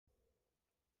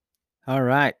All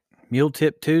right, Mule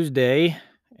Tip Tuesday,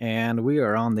 and we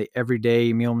are on the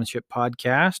Everyday Mulemanship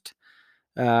podcast.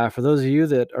 For those of you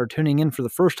that are tuning in for the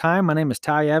first time, my name is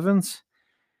Ty Evans,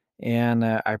 and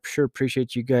I sure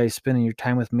appreciate you guys spending your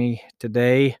time with me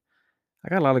today. I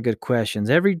got a lot of good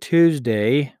questions. Every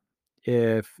Tuesday,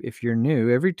 if you're new,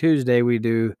 every Tuesday we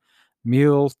do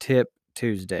Mule Tip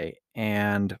Tuesday,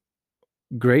 and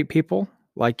great people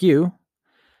like you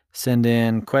send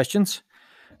in questions.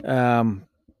 Um,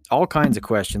 all kinds of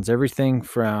questions, everything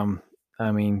from,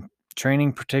 I mean,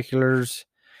 training particulars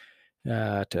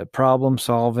to problem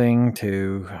solving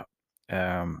to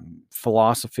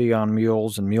philosophy on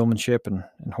mules and mulemanship and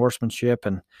horsemanship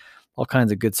and all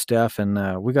kinds of good stuff.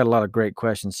 And we got a lot of great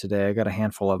questions today. I got a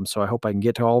handful of them, so I hope I can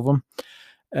get to all of them.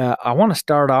 I want to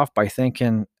start off by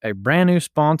thanking a brand new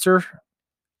sponsor.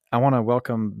 I want to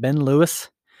welcome Ben Lewis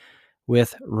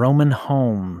with Roman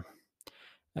Home.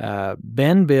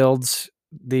 Ben builds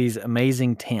these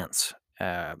amazing tents.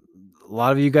 A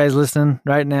lot of you guys listening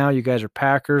right now, you guys are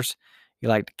packers. You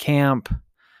like to camp.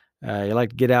 You like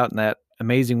to get out in that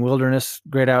amazing wilderness,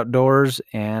 great outdoors,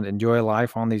 and enjoy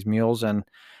life on these mules. And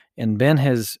Ben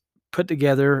has put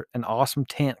together an awesome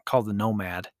tent called the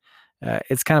Nomad.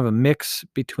 It's kind of a mix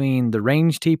between the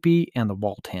range teepee and the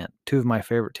wall tent, two of my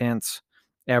favorite tents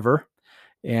ever.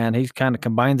 And he's kind of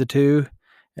combined the two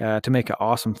to make an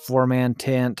awesome 4-man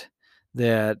tent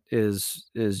that is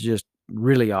just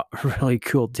really really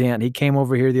cool tent. He came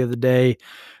over here the other day,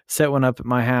 set one up at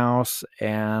my house,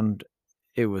 and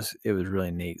it was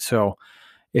really neat. So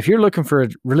if you're looking for a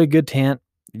really good tent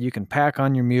you can pack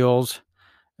on your mules,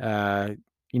 you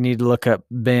need to look up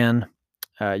Ben.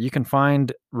 You can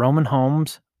find Roman Home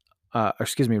on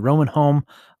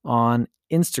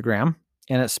Instagram,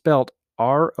 and it's spelled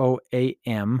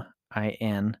ROAMINHOME,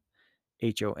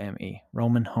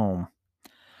 Roman Home.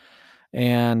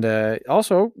 And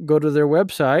also go to their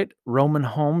website,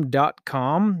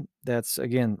 romanhome.com. That's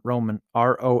again, Roman,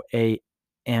 ROAMIN,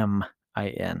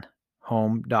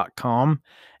 home.com.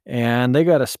 And they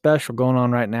got a special going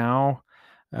on right now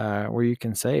where you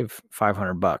can save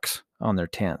 $500 on their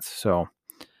tents. So,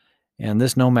 and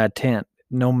this Nomad tent,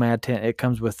 it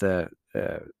comes with a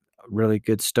really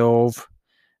good stove,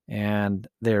 and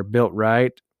they're built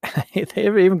right. It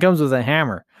even comes with a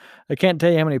hammer. I can't tell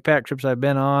you how many pack trips I've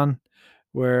been on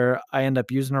where I end up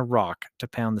using a rock to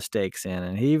pound the stakes in,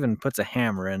 and he even puts a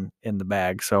hammer in the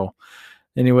bag. So,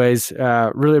 anyways,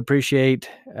 really appreciate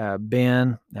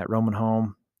Ben at Roman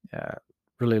Home.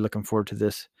 Really looking forward to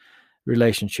this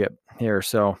relationship here.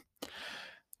 So,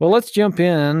 well, let's jump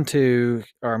into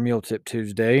our Mule Tip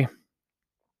Tuesday.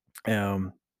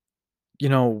 Um, you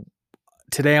know,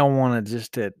 today I wanted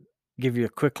just to give you a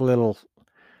quick little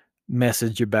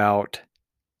message about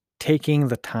taking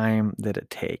the time that it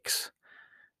takes.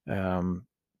 And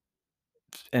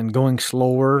going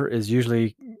slower is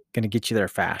usually going to get you there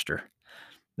faster.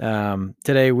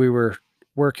 Today we were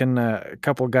working, a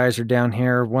couple of guys are down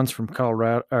here. One's from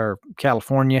Colorado or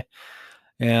California,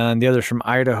 and the other's from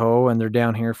Idaho, and they're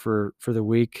down here for the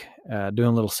week, doing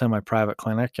a little semi-private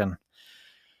clinic. And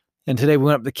today we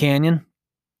went up the canyon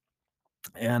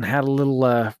and had a little,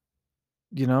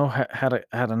 had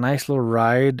a nice little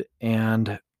ride,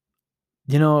 and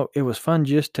it was fun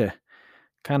just to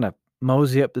kind of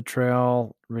mosey up the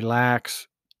trail, relax,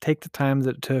 take the time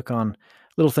that it took on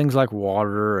little things like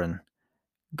water and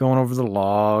going over the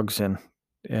logs. And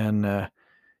one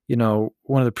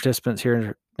of the participants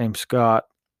here named Scott,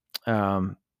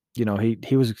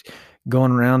 he was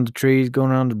going around the trees, going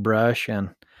around the brush.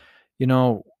 And,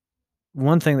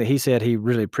 one thing that he said he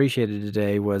really appreciated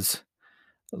today was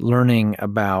learning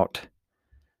about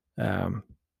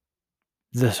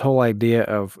this whole idea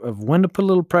of when to put a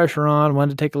little pressure on, when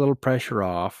to take a little pressure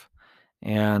off,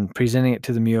 and presenting it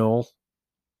to the mule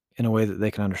in a way that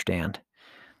they can understand.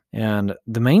 And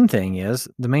the main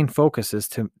focus is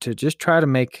to just try to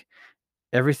make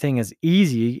everything as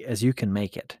easy as you can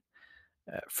make it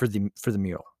for the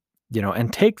mule,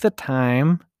 and take the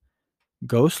time,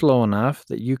 go slow enough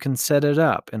that you can set it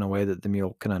up in a way that the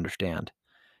mule can understand.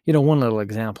 One little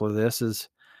example of this is,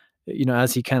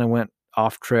 as he kind of went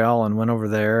off trail and went over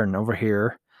there and over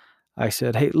here, I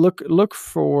said, "Hey, look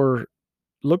for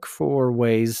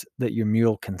ways that your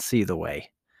mule can see the way,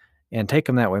 and take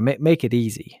them that way. Make it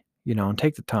easy, and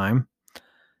take the time,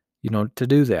 to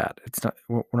do that.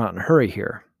 We're not in a hurry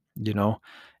here,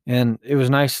 And it was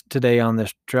nice today on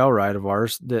this trail ride of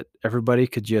ours that everybody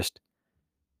could just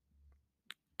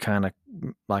kind of,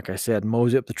 like I said,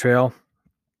 mosey up the trail,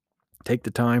 take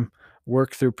the time,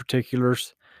 work through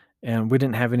particulars, and we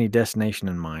didn't have any destination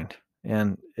in mind.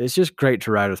 And it's just great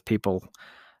to ride with people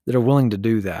that are willing to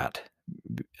do that,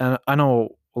 And I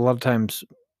know a lot of times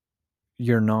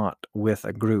you're not with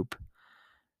a group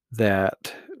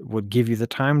that would give you the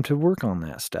time to work on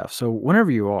that stuff. So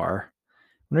whenever you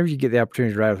get the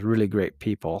opportunity to ride with really great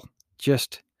people,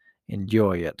 just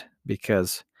enjoy it,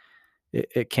 because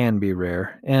it can be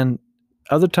rare. And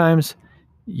other times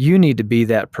you need to be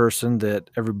that person that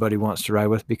everybody wants to ride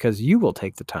with, because you will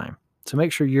take the time. So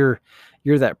make sure you're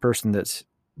that person that's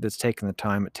taking the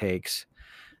time it takes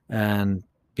and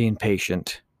being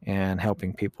patient and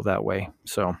helping people that way.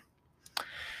 So,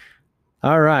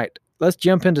 all right, let's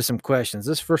jump into some questions.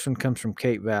 This first one comes from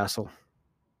Kate Vassell.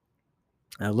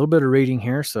 A little bit of reading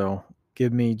here, so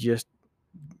give me just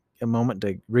a moment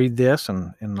to read this,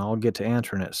 and I'll get to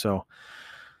answering it. So,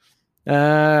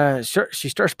 she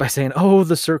starts by saying, "Oh,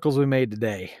 the circles we made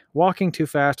today. Walking too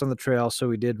fast on the trail, so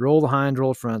we did roll the hinds,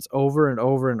 roll the fronts over and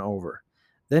over and over.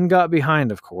 Then got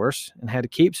behind, of course, and had to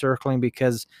keep circling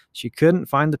because she couldn't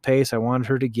find the pace I wanted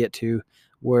her to get to,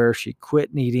 where she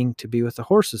quit needing to be with the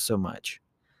horses so much.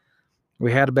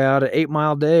 We had about an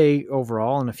 8-mile day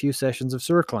overall and a few sessions of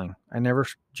circling. I never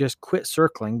just quit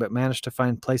circling, but managed to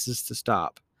find places to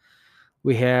stop.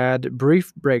 We had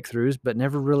brief breakthroughs, but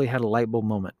never really had a light bulb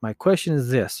moment. My question is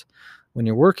this: when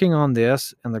you're working on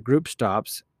this and the group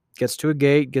stops, gets to a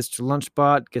gate, gets to a lunch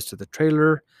spot, gets to the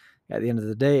trailer at the end of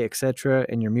the day, etc.,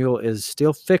 and your mule is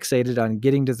still fixated on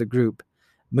getting to the group,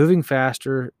 moving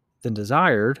faster than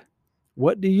desired,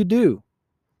 what do you do?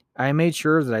 I made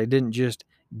sure that I didn't just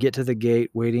get to the gate,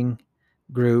 waiting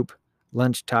group,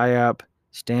 lunch tie up,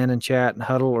 stand and chat and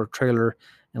huddle or trailer,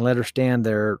 and let her stand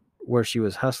there where she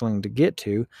was hustling to get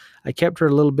to. I kept her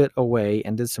a little bit away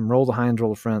and did some roll the hinds,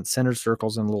 roll the front, centered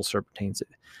circles, and little serpentines.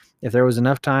 If there was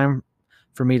enough time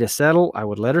for me to settle, I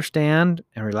would let her stand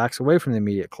and relax away from the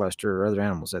immediate cluster or other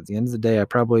animals. At the end of the day, I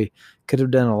probably could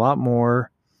have done a lot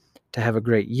more to have a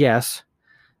great yes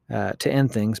to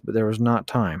end things, but there was not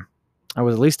time. I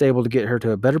was at least able to get her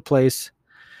to a better place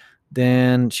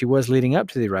than she was leading up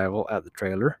to the arrival at the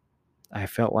trailer. I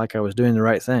felt like I was doing the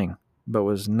right thing, but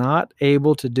was not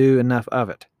able to do enough of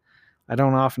it. I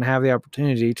don't often have the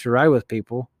opportunity to ride with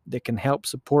people that can help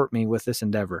support me with this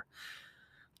endeavor.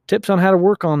 Tips on how to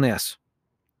work on this,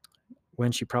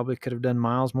 when she probably could have done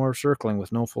miles more of circling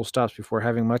with no full stops before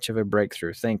having much of a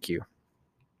breakthrough. Thank you."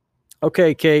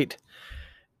 Okay, Kate.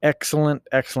 Excellent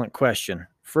question.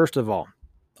 First of all,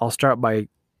 I'll start by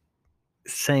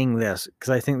saying this, because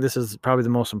I think this is probably the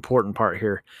most important part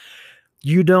here.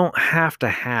 You don't have to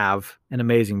have an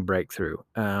amazing breakthrough.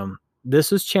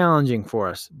 This is challenging for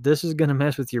us. This is going to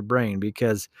mess with your brain,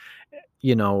 because,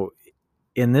 you know,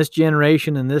 in this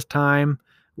generation, in this time,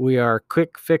 we are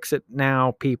quick fix it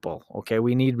now people. Okay,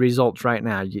 we need results right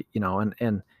now.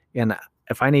 And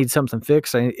if I need something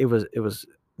fixed, it was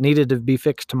needed to be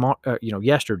fixed tomorrow.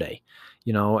 Yesterday.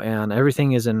 And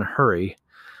everything is in a hurry.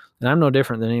 And I'm no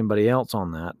different than anybody else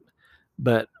on that.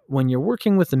 But when you're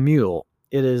working with a mule,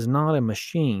 it is not a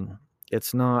machine.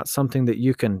 It's not something that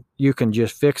you can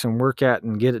just fix and work at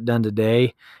and get it done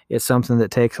today. It's something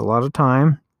that takes a lot of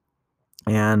time.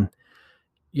 And,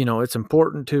 it's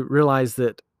important to realize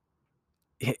that,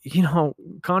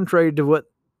 contrary to what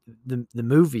the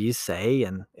movies say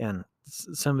and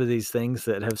some of these things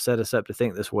that have set us up to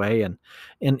think this way, and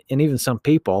even some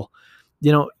people,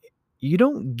 you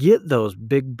don't get those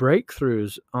big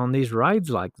breakthroughs on these rides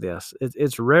like this.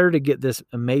 It's rare to get this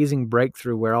amazing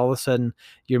breakthrough where all of a sudden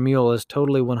your mule is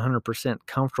totally 100%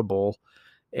 comfortable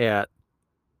at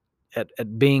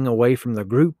being away from the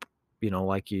group,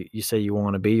 like you say you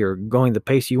want to be, or going the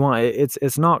pace you want.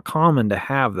 It's not common to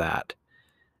have that.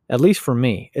 At least for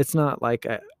me, it's not like,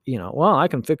 well, I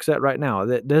can fix that right now.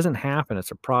 That doesn't happen.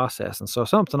 It's a process. And so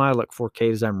something I look for,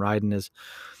 Kate, as I'm riding is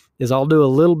I'll do a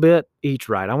little bit each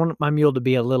ride. I want my mule to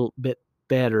be a little bit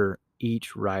better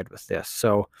each ride with this.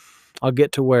 So I'll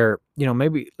get to where,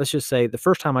 maybe let's just say the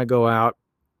first time I go out,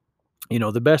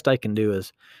 the best I can do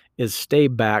is stay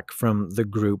back from the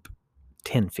group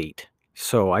 10 feet.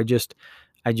 So I just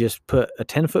put a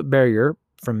 10-foot barrier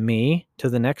from me to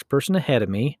the next person ahead of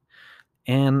me.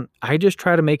 And I just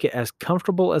try to make it as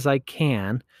comfortable as I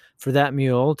can for that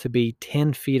mule to be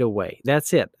 10 feet away.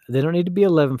 That's it. They don't need to be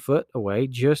 11 foot away,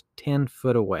 just 10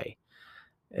 foot away.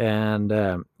 And,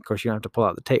 of course, you don't have to pull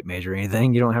out the tape measure or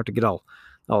anything. You don't have to get all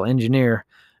engineer.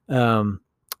 No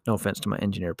offense to my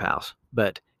engineer pals,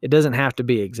 but it doesn't have to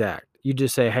be exact. You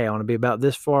just say, hey, I want to be about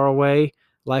this far away.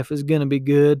 Life is going to be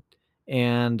good.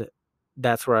 And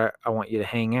that's where I want you to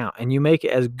hang out. And you make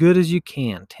it as good as you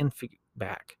can, 10 feet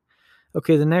back.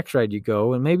 Okay, the next ride you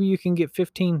go, and maybe you can get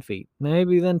 15 feet,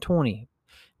 maybe then 20.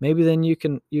 Maybe then you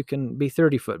can be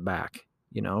 30 foot back,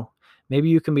 Maybe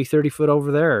you can be 30 foot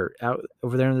over there, out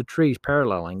over there in the trees,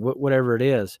 paralleling, whatever it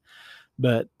is.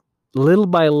 But little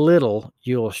by little,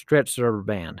 you'll stretch the rubber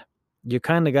band. You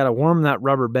kind of got to warm that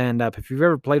rubber band up. If you've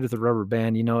ever played with a rubber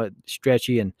band, you know it's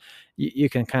stretchy, and you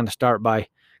can kind of start by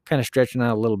kind of stretching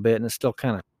out a little bit, and it's still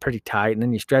kind of pretty tight. And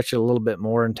then you stretch it a little bit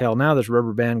more until now this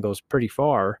rubber band goes pretty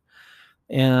far.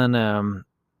 And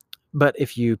but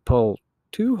if you pull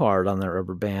too hard on that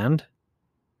rubber band,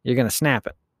 you're going to snap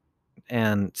it.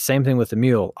 And same thing with the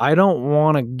mule. I don't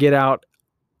want to get out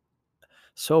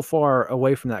so far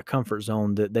away from that comfort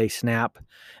zone that they snap,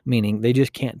 meaning they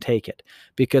just can't take it.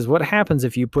 Because what happens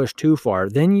if you push too far,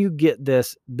 then you get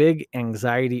this big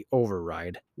anxiety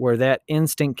override where that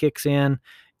instinct kicks in,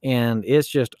 and it's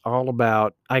just all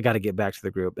about, I got to get back to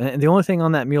the group. And the only thing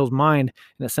on that mule's mind,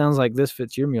 and it sounds like this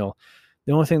fits your mule,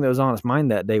 the only thing that was on its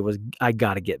mind that day was, I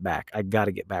got to get back. I got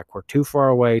to get back. We're too far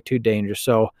away, too dangerous.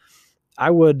 So I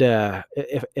would,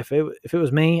 if it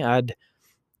was me, I'd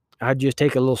just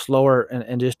take it a little slower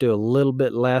and just do a little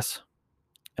bit less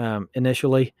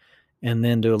initially, and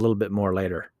then do a little bit more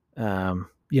later.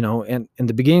 You know, and in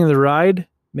the beginning of the ride,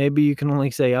 maybe you can only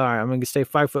say, all right, I'm going to stay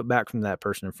 5 foot back from that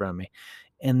person in front of me,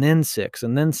 and then 6,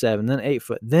 and then 7, then 8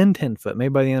 foot, then 10 foot. Maybe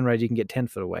by the end of the ride, you can get 10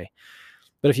 foot away.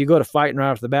 But if you go to fighting right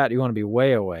off the bat, you want to be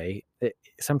way away.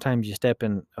 Sometimes you step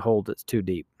in a hole that's too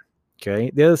deep.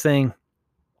 Okay. The other thing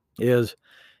is,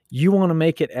 you want to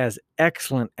make it as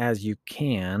excellent as you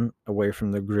can away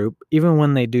from the group, even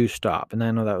when they do stop. And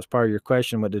I know that was part of your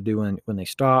question, what to do when they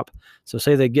stop. So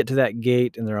say they get to that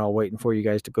gate and they're all waiting for you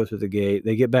guys to go through the gate.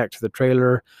 They get back to the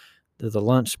trailer, to the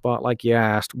lunch spot like you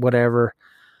asked, whatever.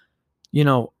 You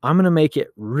know, I'm going to make it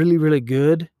really, really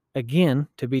good, again,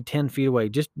 to be 10 feet away.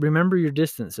 Just remember your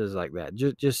distances like that.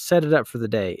 Just set it up for the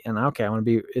day. And okay,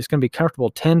 it's going to be comfortable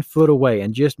 10 foot away,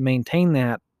 and just maintain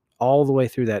that all the way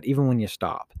through that, even when you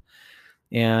stop.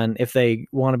 And if they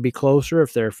want to be closer,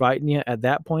 if they're fighting you at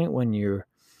that point, when the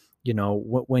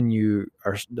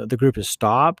group is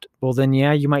stopped, well, then,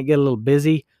 yeah, you might get a little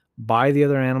busy by the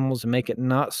other animals and make it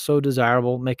not so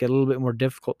desirable, make it a little bit more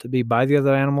difficult to be by the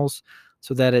other animals,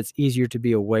 so that it's easier to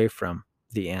be away from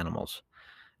the animals.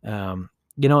 And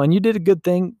you did a good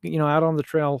thing, out on the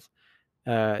trail,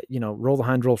 roll the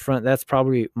hind, roll front. That's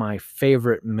probably my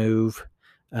favorite move,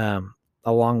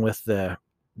 along with the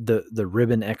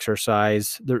ribbon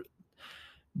exercise. The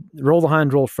roll the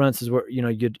hind, roll fronts is where,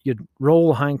 you'd roll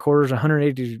the hind quarters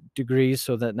 180 degrees,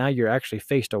 so that now you're actually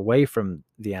faced away from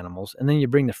the animals, and then you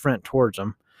bring the front towards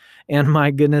them. And my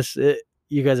goodness,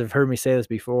 you guys have heard me say this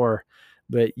before,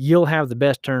 but you'll have the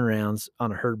best turnarounds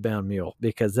on a herd bound mule,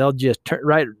 because they'll just turn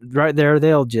right there.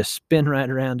 They'll just spin right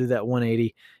around, do that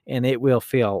 180, and it will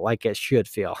feel like it should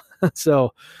feel.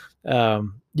 So,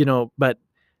 but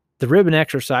the ribbon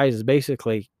exercise is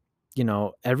basically,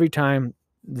 every time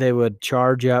they would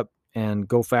charge up and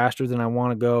go faster than I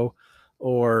want to go,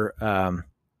 or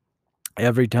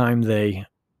every time they,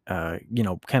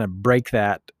 kind of break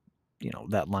that,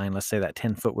 that line, let's say that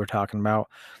 10 foot we're talking about,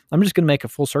 I'm just going to make a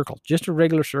full circle, just a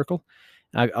regular circle.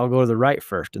 I'll go to the right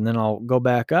first, and then I'll go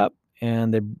back up,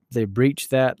 and they breach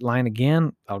that line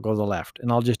again. I'll go to the left,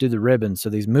 and I'll just do the ribbons.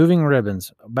 So these moving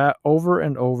ribbons about over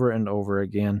and over and over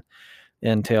again,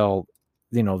 until,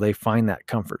 they find that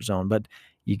comfort zone. But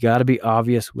you got to be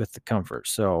obvious with the comfort.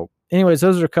 So anyways,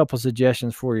 those are a couple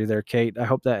suggestions for you there, Kate. I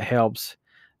hope that helps.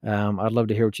 I'd love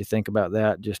to hear what you think about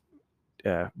that. Just,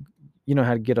 you know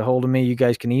how to get a hold of me. You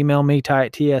guys can email me,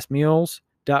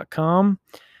 ty@tsmules.com,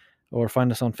 or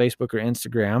find us on Facebook or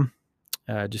Instagram.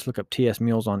 Just look up TS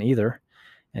Mules on either,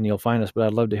 and you'll find us. But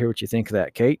I'd love to hear what you think of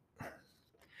that, Kate.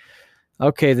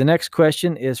 Okay, the next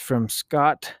question is from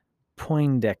Scott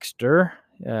Poindexter.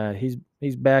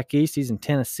 He's back east. He's in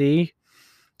Tennessee.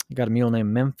 He got a mule named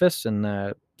Memphis,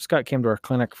 and Scott came to our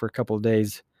clinic for a couple of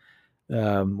days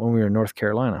when we were in North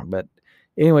Carolina. But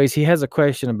anyways, he has a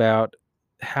question about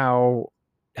how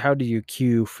do you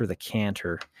cue for the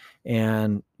canter,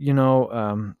 and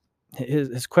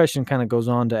his question kind of goes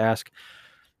on to ask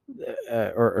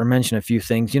or mention a few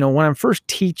things. When I'm first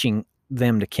teaching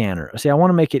them to canter, I want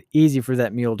to make it easy for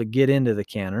that mule to get into the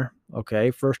canter.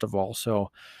 Okay, first of all,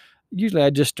 so usually I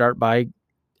just start by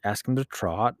asking them to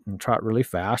trot really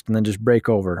fast, and then just break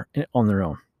over on their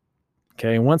own.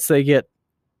 Okay, and once they get,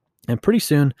 and pretty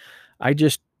soon, I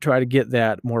just try to get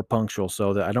that more punctual,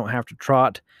 so that I don't have to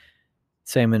trot.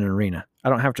 Say I'm in an arena, I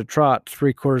don't have to trot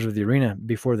 3/4 of the arena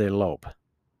before they lope.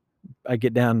 I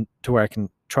get down to where I can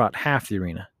trot half the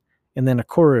arena, and then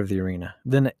 1/4 of the arena,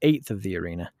 then 1/8 of the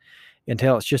arena,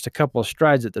 until it's just a couple of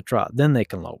strides at the trot. Then they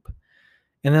can lope.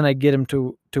 And then I get them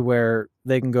to where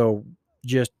they can go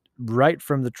just right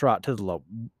from the trot to the lope,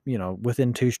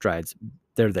 within 2 strides,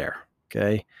 they're there.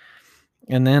 Okay.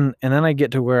 And then I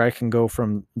get to where I can go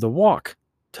from the walk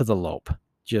to the lope.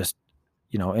 Just,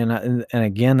 and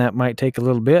again, that might take a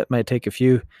little bit, might take a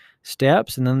few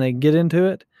steps, and then they get into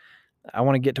it. I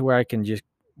want to get to where I can just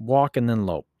walk and then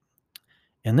lope.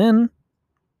 And then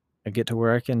I get to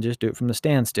where I can just do it from the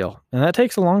standstill. And that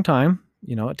takes a long time.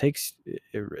 It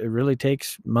really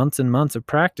takes months and months of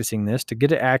practicing this to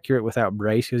get it accurate without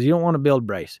brace, because you don't want to build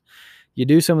brace. You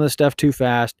do some of the stuff too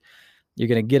fast, you're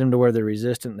going to get them to where they're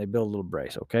resistant and they build a little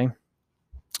brace. Okay.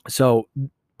 So,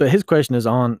 but his question is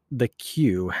on the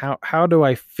cue. How do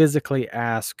I physically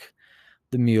ask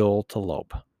the mule to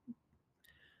lope?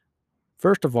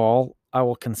 First of all, I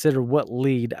will consider what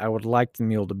lead I would like the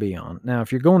mule to be on. Now,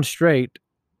 if you're going straight,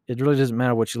 it really doesn't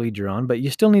matter which lead you're on, but you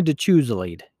still need to choose a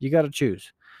lead. You got to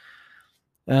choose.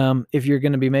 If you're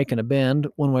going to be making a bend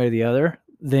one way or the other,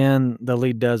 then the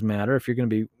lead does matter. If you're going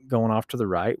to be going off to the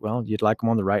right, well, you'd like them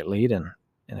on the right lead, and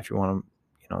if you want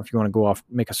to, if you want to go off,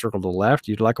 make a circle to the left,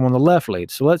 you'd like them on the left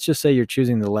lead. So let's just say you're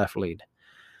choosing the left lead,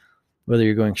 whether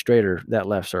you're going straight or that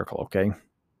left circle. Okay.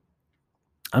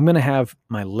 I'm going to have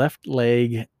my left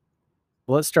leg.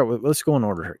 Well, let's go in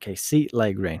order here. Okay. Seat,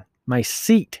 leg, rein. My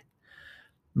seat,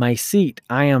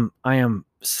 I am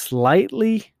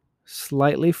slightly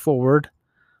forward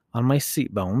on my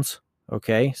seat bones.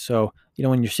 Okay. So,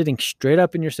 when you're sitting straight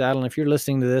up in your saddle, and if you're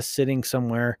listening to this sitting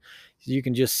somewhere, you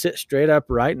can just sit straight up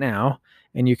right now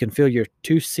and you can feel your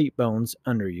two seat bones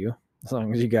under you, as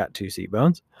long as you got two seat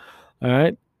bones. All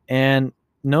right. And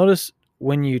notice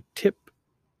when you tip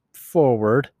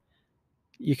forward,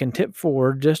 you can tip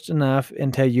forward just enough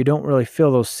until you don't really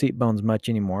feel those seat bones much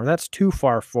anymore. That's too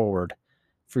far forward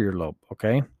for your lope.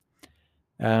 Okay.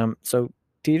 So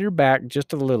teeter back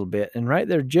just a little bit, and right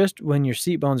there, just when your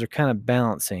seat bones are kind of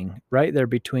balancing, right there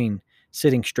between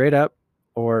sitting straight up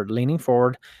or leaning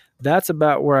forward, that's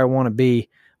about where I want to be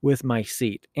with my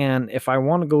seat. And if I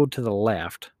want to go to the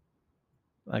left,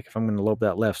 like if I'm going to lope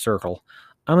that left circle,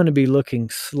 I'm going to be looking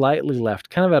slightly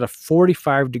left, kind of at a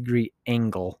 45-degree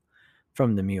angle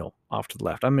from the mule off to the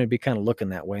left. I'm going to be kind of looking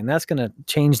that way, and that's going to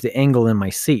change the angle in my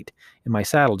seat, in my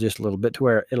saddle, just a little bit, to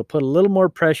where it'll put a little more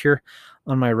pressure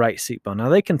on my right seat bone. Now,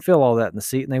 they can feel all that in the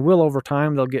seat, and they will over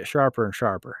time. They'll get sharper and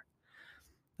sharper.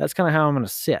 That's kind of how I'm going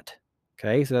to sit.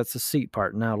 Okay, so that's the seat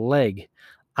part. Now, leg.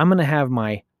 I'm going to have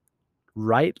my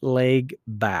right leg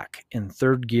back in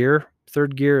third gear.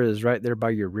 Third gear is right there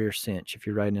by your rear cinch if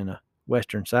you're riding in a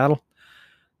Western saddle.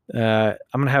 I'm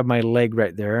going to have my leg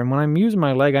right there. And when I'm using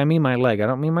my leg, I mean my leg. I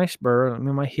don't mean my spur. I don't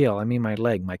mean my heel. I mean my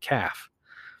leg, my calf.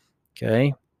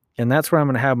 Okay. And that's where I'm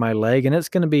going to have my leg. And it's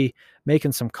going to be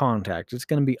making some contact. It's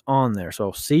going to be on there.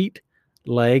 So seat,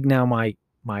 leg. Now my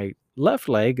left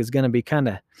leg is going to be kind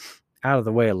of out of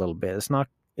the way a little bit. It's not,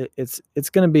 it's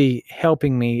going to be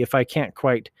helping me if I can't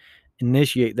quite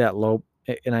initiate that lope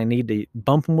and I need to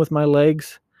bump them with my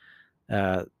legs.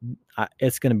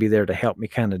 It's going to be there to help me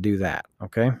kind of do that.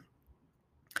 Okay.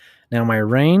 Now my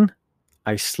rein,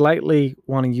 I slightly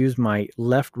want to use my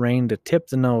left rein to tip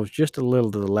the nose just a little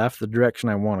to the left, the direction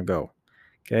I want to go.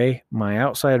 Okay. My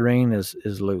outside rein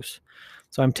is loose.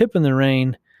 So I'm tipping the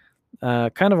rein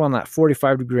kind of on that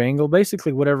 45-degree angle,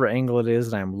 basically whatever angle it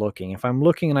is that I'm looking. If I'm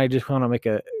looking and I just want to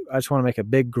make a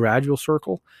big gradual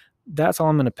circle, that's all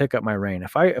I'm going to pick up my rein.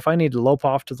 If I need to lope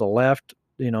off to the left,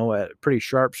 at a pretty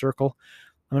sharp circle,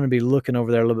 I'm going to be looking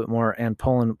over there a little bit more and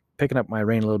picking up my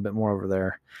rein a little bit more over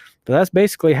there. But that's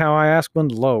basically how I ask one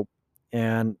to lope.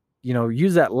 And,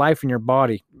 use that life in your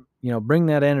body, bring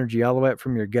that energy all the way up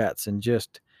from your guts and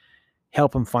just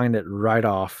help them find it right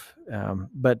off.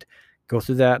 But go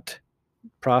through that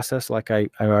process like I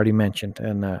already mentioned,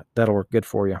 and that'll work good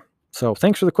for you. So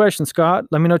thanks for the question, Scott.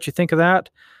 Let me know what you think of that.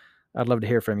 I'd love to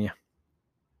hear from you.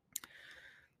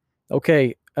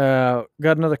 Okay. Got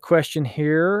another question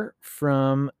here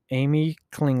from Amy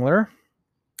Klingler,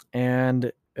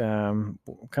 and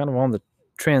kind of on the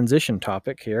transition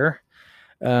topic here.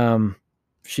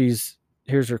 Here's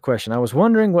her question. I was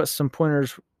wondering what some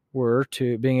pointers were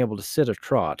to being able to sit a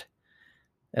trot.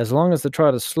 As long as the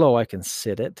trot is slow, I can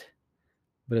sit it.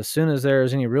 But as soon as there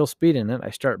is any real speed in it, I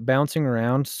start bouncing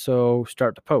around, so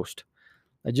start to post.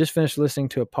 I just finished listening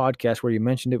to a podcast where you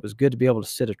mentioned it was good to be able to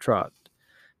sit a trot.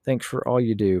 Thanks for all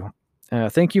you do.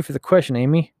 Thank you for the question,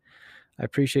 Amy. I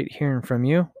appreciate hearing from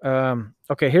you.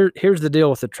 Okay, here's the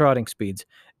deal with the trotting speeds.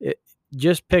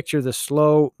 Just picture the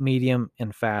slow, medium,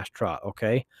 and fast trot,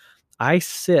 okay? I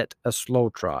sit a slow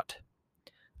trot.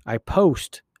 I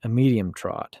post a medium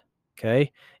trot,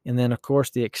 okay? And then, of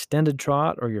course, the extended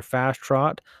trot or your fast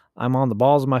trot, I'm on the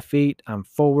balls of my feet. I'm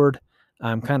forward.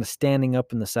 I'm kind of standing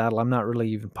up in the saddle. I'm not really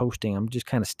even posting. I'm just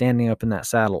kind of standing up in that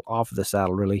saddle, off of the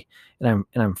saddle really, and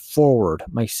I'm forward.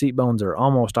 My seat bones are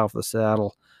almost off the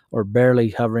saddle or barely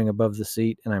hovering above the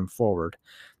seat, and I'm forward.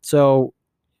 So,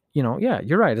 yeah,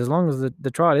 you're right. As long as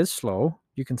the trot is slow,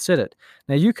 you can sit it.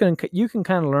 Now you can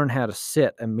kind of learn how to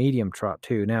sit a medium trot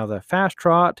too. Now the fast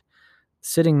trot,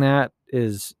 sitting that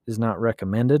is not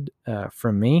recommended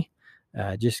from me,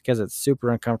 just because it's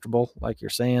super uncomfortable, like you're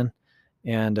saying,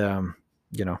 and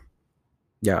you know,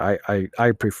 yeah,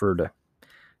 I prefer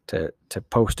to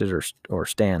post it or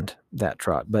stand that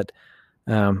trot. But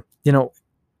some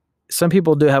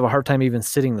people do have a hard time even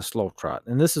sitting the slow trot,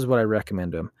 and this is what I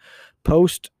recommend to them: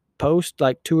 post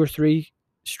like 2 or 3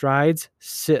 strides,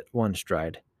 sit 1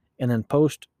 stride, and then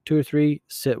post 2 or 3,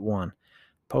 sit 1,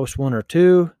 post 1 or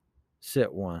 2,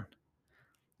 sit 1,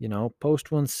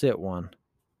 post 1, sit 1,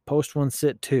 post 1,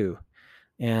 sit 2.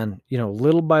 And,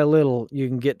 little by little, you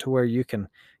can get to where you can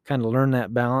kind of learn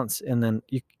that balance. And then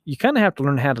you kind of have to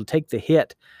learn how to take the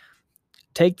hit,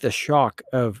 take the shock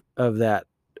of that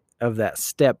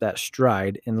step, that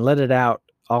stride, and let it out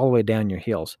all the way down your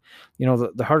heels.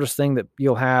 The hardest thing that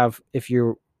you'll have if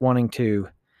you're wanting to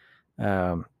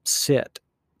sit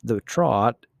the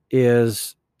trot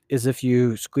is if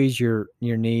you squeeze your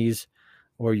knees,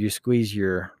 or you squeeze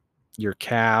your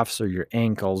calves or your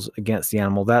ankles against the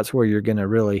animal. That's where you're going to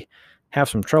really have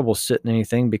some trouble sitting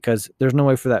anything, because there's no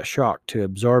way for that shock to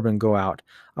absorb and go out.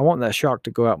 I want that shock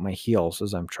to go out my heels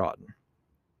as I'm trotting.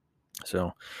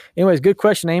 So anyways, good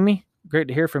question, Amy. Great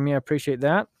to hear from you. I appreciate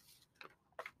that.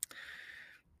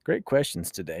 Great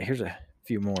questions today. Here's a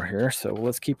few more here. So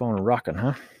let's keep on rocking,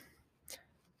 huh?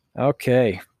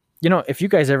 Okay. If you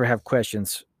guys ever have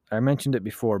questions, I mentioned it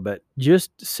before, but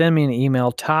just send me an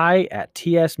email,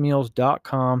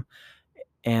 ty@tsmules.com,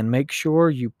 and make sure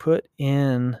you put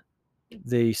in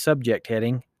the subject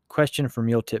heading, question for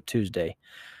Mule Tip Tuesday.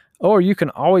 Or you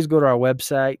can always go to our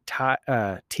website,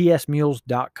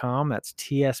 tsmules.com. That's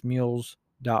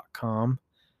tsmules.com,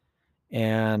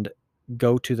 and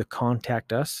go to the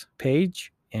Contact Us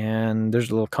page, and there's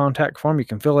a little contact form. You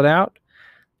can fill it out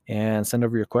and send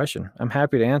over your question. I'm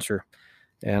happy to answer.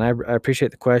 And I appreciate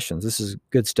the questions. This is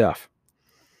good stuff.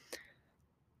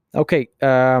 Okay.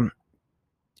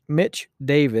 Mitch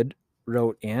David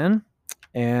wrote in,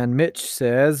 and Mitch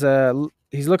says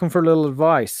he's looking for a little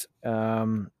advice.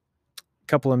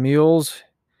 Couple of mules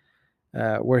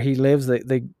where he lives,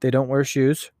 they don't wear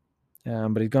shoes,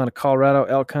 but he's gone to Colorado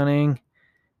elk hunting,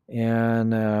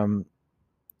 and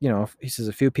he says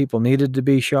a few people needed to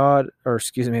be shod, or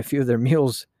excuse me, a few of the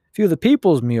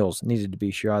people's mules needed to be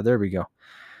shod. There we go.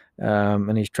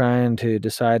 And he's trying to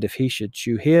decide if he should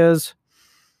shoe his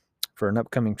for an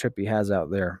upcoming trip he has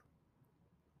out there.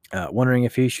 Wondering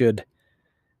if he should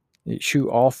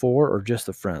shoe all 4 or just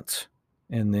the fronts.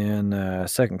 And then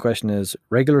second question is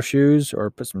regular shoes or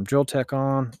put some Drill Tech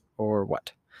on, or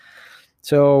what?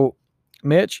 So,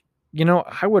 Mitch,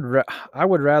 I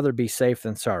would rather be safe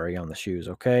than sorry on the shoes.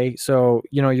 Okay, so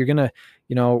you're gonna,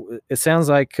 it sounds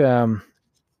like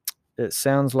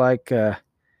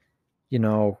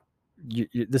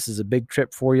this is a big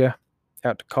trip for you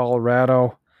out to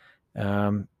Colorado.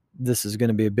 This is going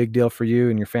to be a big deal for you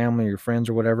and your family or your friends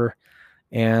or whatever.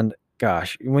 And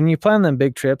gosh, when you plan them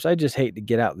big trips, I just hate to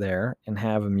get out there and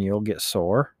have a mule get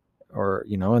sore, or,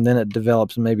 and then it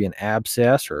develops maybe an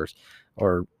abscess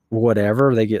or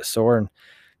whatever. They get sore, and,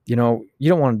 you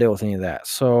don't want to deal with any of that.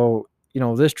 So,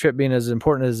 this trip being as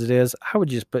important as it is, I would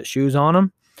just put shoes on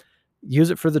them, use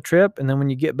it for the trip. And then when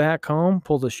you get back home,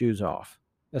 pull the shoes off.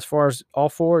 As far as all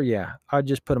 4, yeah, I'd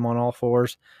just put them on all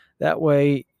 4s. That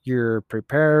way you're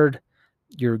prepared,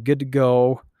 you're good to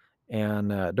go, and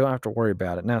don't have to worry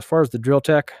about it. Now, as far as the Drill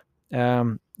Tech,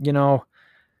 I've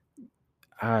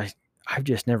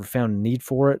just never found a need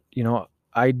for it.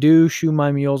 I do shoe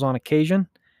my mules on occasion,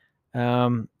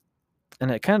 and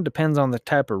it kind of depends on the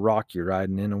type of rock you're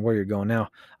riding in and where you're going. Now,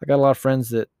 I got a lot of friends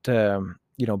that,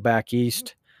 back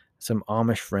east, some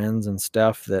Amish friends and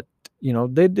stuff that,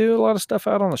 they do a lot of stuff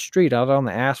out on the street, out on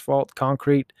the asphalt,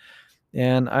 concrete.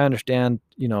 And I understand,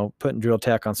 putting Drill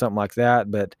Tech on something like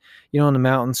that, but in the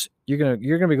mountains, you're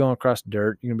gonna be going across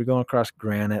dirt, you're gonna be going across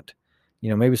granite,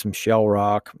 maybe some shell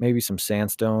rock, maybe some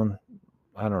sandstone,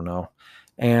 I don't know.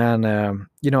 And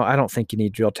I don't think you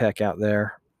need Drill Tech out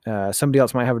there. Somebody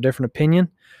else might have a different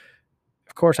opinion.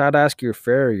 Of course, I'd ask your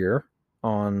farrier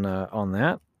on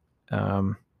that.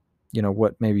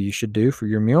 What maybe you should do for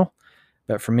your mule.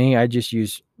 But for me, I just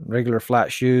use regular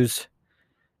flat shoes,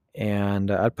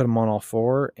 and I'd put them on all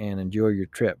 4 and enjoy your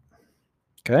trip.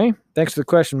 Okay. Thanks for the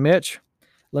question, Mitch.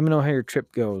 Let me know how your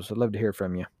trip goes. I'd love to hear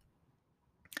from you.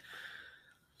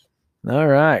 All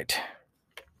right.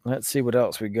 Let's see what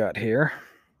else we got here.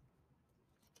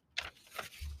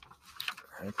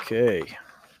 Okay.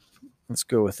 Let's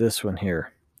go with this one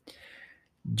here.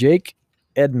 Jake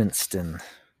Edmonston.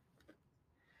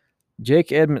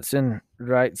 Jake Edmondson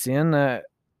writes in,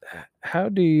 how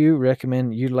do you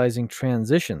recommend utilizing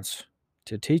transitions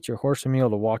to teach a horse or mule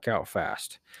to walk out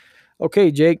fast? Okay,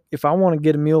 Jake, if I want to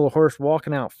get a mule or horse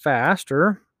walking out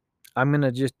faster, I'm going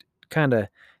to just kind of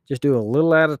just do a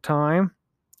little at a time.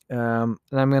 And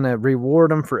I'm going to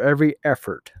reward them for every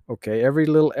effort. Okay, every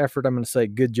little effort, I'm going to say,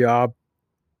 good job.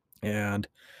 And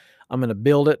I'm going to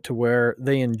build it to where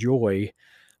they enjoy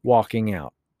walking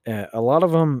out. A lot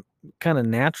of them kind of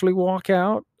naturally walk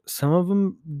out. Some of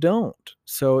them don't.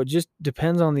 So it just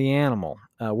depends on the animal.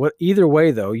 Either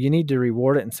way, though, you need to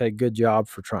reward it and say, good job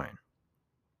for trying.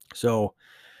 So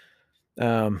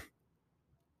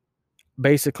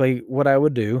basically, what I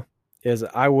would do is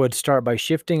I would start by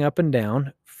shifting up and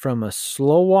down from a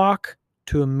slow walk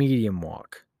to a medium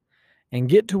walk and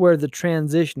get to where the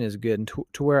transition is good and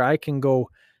to where I can go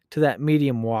to that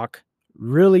medium walk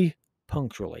really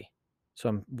punctually. So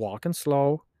I'm walking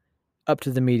slow up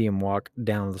to the medium walk,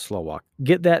 down to the slow walk.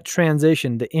 Get that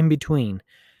transition, the in between,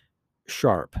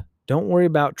 sharp. Don't worry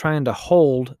about trying to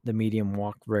hold the medium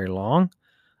walk very long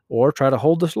or try to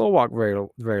hold the slow walk very,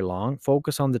 very long.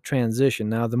 Focus on the transition.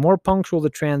 Now, the more punctual the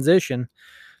transition,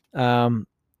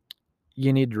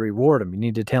 you need to reward them. You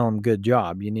need to tell them good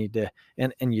job. You need to,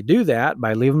 and you do that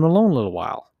by leaving them alone a little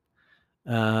while.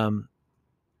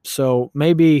 So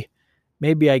maybe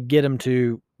I get them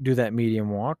to do that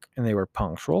medium walk and they were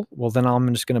punctual. Well, then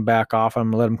I'm just going to back off. I'm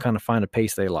going to let them kind of find a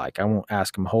pace they like. I won't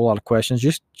ask them a whole lot of questions.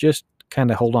 Just kind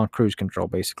of hold on cruise control,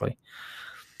 basically.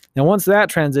 Now, once that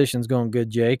transition's going good,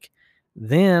 Jake,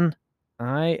 then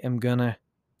I am going to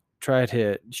try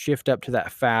to shift up to that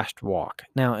fast walk.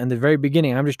 Now, in the very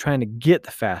beginning, I'm just trying to get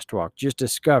the fast walk, just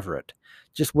discover it,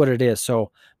 just what it is.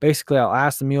 So basically, I'll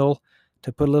ask the mule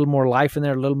to put a little more life in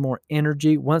there, a little more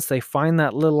energy. Once they find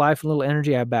that little life and little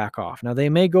energy, I back off. Now, they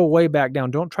may go way back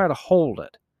down. Don't try to hold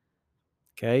it.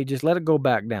 Okay, just let it go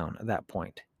back down at that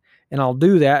point. And I'll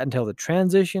do that until the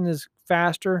transition is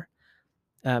faster,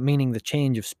 meaning the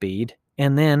change of speed.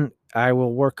 And then I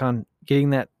will work on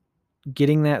getting that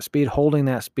speed, holding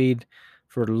that speed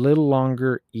for a little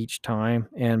longer each time.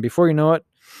 And before you know it,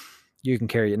 you can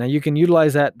carry it. Now, you can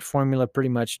utilize that formula pretty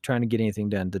much trying to get anything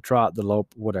done, the trot, the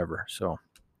lope, whatever. So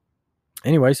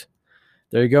anyways,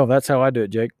 there you go. That's how I do it,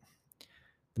 Jake.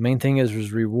 The main thing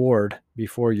is reward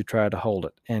before you try to hold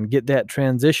it and get that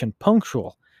transition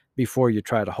punctual before you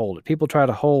try to hold it. People try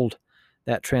to hold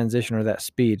that transition or that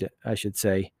speed, I should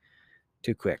say,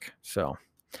 too quick. So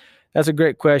that's a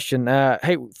great question.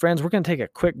 Hey, friends, we're going to take a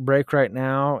quick break right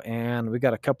now, and we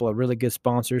got a couple of really good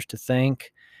sponsors to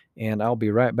thank, and I'll be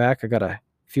right back. I got a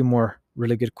few more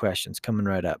really good questions coming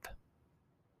right up.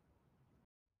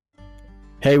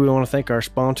 Hey, we want to thank our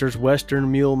sponsors,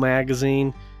 Western Mule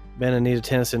Magazine. Ben and Anita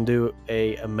Tennyson do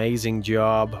an amazing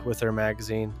job with their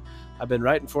magazine. I've been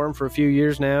writing for them for a few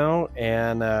years now,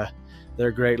 and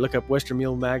they're great. Look up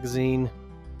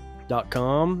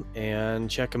westernmulemagazine.com and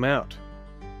check them out.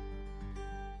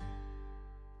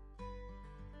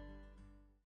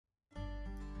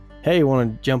 Hey, I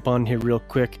want to jump on here real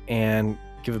quick and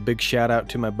give a big shout out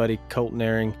to my buddy Colt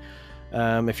Naring.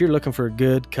 If you're looking for a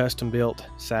good custom-built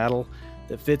saddle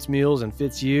that fits mules and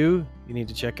fits you, you need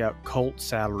to check out Colt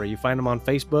Saddlery. You find him on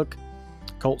Facebook,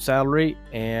 Colt Saddlery,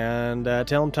 and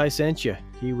tell him Ty sent you.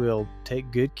 He will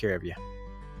take good care of you.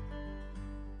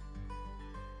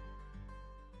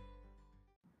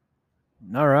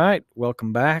 All right,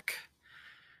 welcome back.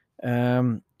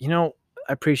 I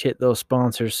appreciate those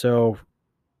sponsors. So,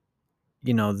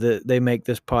 they make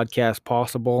this podcast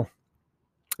possible,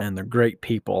 and they're great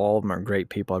people. All of them are great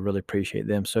people. I really appreciate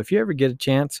them. So if you ever get a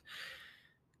chance,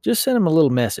 just send them a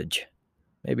little message.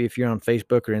 Maybe if you're on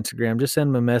Facebook or Instagram, just send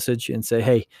them a message and say,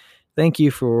 hey, thank you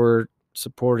for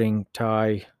supporting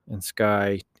Ty and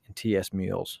Sky and TS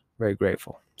Mules. Very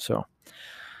grateful. So,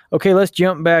 okay, let's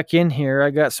jump back in here. I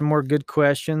got some more good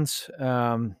questions.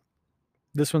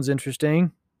 This one's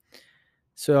interesting.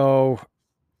 So,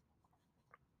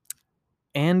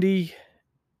 Andy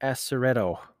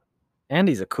Aceredo.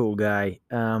 Andy's a cool guy.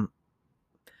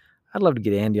 I'd love to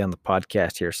get Andy on the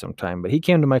podcast here sometime, but he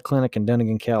came to my clinic in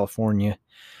Dunnigan, California.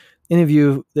 Any of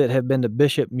you that have been to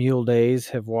Bishop Mule Days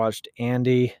have watched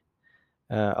Andy,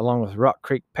 along with Rock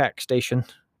Creek Pack Station,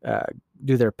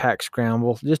 do their pack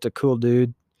scramble. Just a cool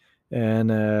dude.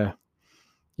 And,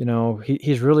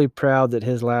 he's really proud that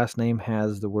his last name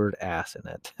has the word ass in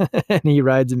it. And he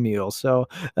rides a mule. So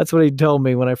that's what he told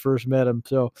me when I first met him.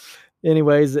 So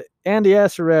Anyways, Andy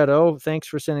Acereto, thanks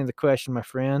for sending the question, my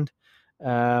friend.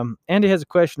 Andy has a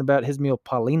question about his mule,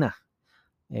 Paulina.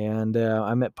 And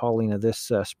I met Paulina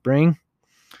this spring.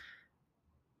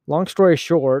 Long story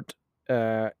short,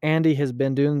 Andy has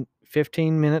been doing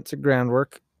 15 minutes of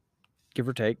groundwork, give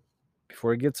or take,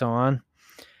 before he gets on.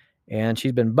 And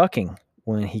she's been bucking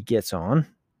when he gets on,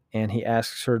 and he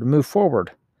asks her to move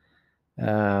forward.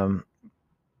 And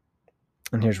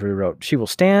here's what he wrote. She will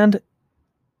stand,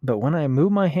 but when I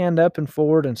move my hand up and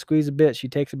forward and squeeze a bit, she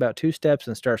takes about 2 steps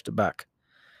and starts to buck.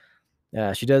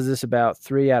 She does this about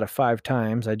 3 out of 5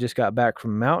 times. I just got back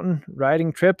from a mountain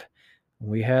riding trip.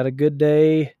 We had a good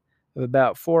day of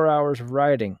about 4 hours of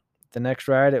riding. The next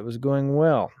ride, it was going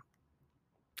well.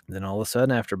 Then all of a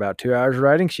sudden, after about 2 hours of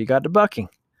riding, she got to bucking.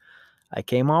 I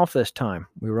came off this time.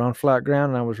 We were on flat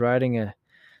ground, and I was riding a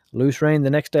loose rein. The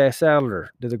next day, I saddled her,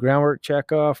 did the groundwork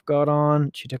check off, got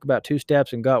on. She took about 2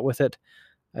 steps and got with it.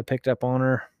 I picked up on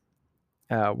her,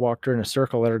 walked her in a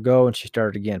circle, let her go, and she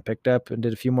started again. Picked up and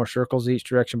did a few more circles each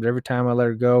direction, but every time I let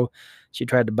her go, she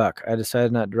tried to buck. I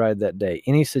decided not to ride that day.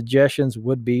 Any suggestions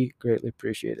would be greatly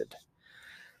appreciated.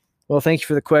 Well, thank you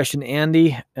for the question,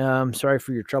 Andy. Sorry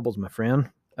for your troubles, my friend.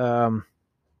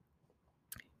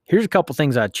 Here's a couple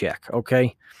things I'd check,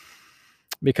 okay?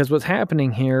 Because what's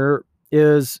happening here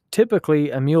is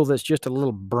typically a mule that's just a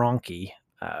little bronky,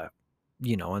 and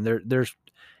there's,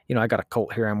 I got a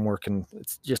colt here I'm working.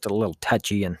 It's just a little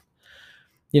touchy, and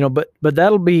but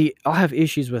I'll have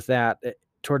issues with that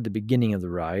toward the beginning of the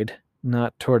ride,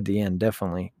 not toward the end.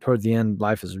 Definitely toward the end,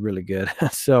 life is really good.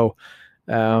 So,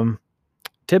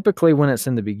 typically when it's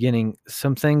in the beginning,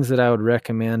 some things that I would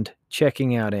recommend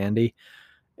checking out, Andy,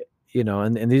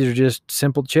 and these are just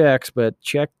simple checks, but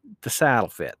check the saddle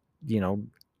fit.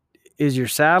 Is your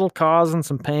saddle causing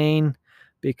some pain?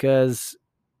 Because,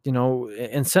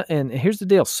 and here's the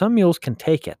deal. Some mules can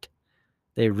take it.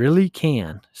 They really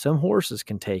can. Some horses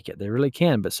can take it. They really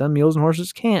can. But some mules and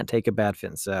horses can't take a bad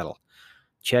fitting saddle.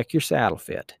 Check your saddle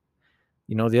fit.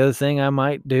 The other thing I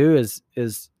might do is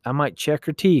I might check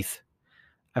her teeth.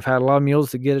 I've had a lot of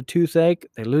mules that get a toothache.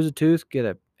 They lose a tooth, get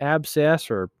an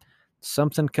abscess, or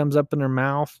something comes up in their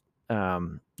mouth.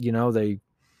 They,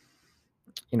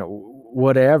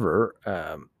 whatever,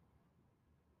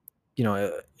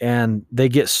 and they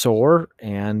get sore,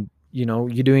 and,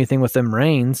 you do anything with them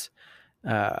reins,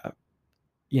 and,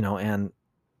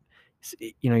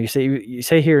 you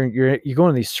say here, you're going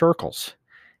in these circles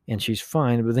and she's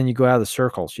fine, but then you go out of the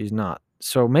circle, she's not.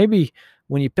 So maybe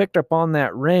when you picked up on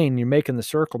that rein, you're making the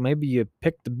circle, maybe you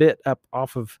pick the bit up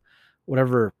off of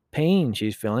whatever pain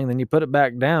she's feeling, then you put it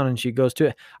back down and she goes to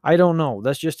it. I don't know.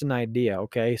 That's just an idea.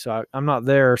 Okay. So I'm not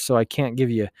there, so I can't give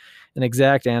you an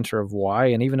exact answer of why.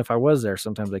 And even if I was there,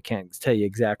 sometimes I can't tell you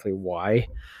exactly why.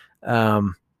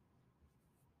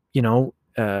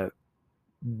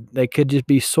 They could just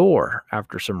be sore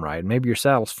after some ride. Maybe your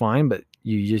saddle's fine, but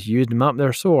you just used them up,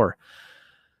 they're sore.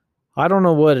 I don't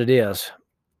know what it is.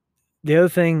 The other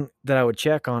thing that I would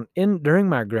check on during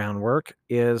my groundwork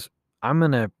is I'm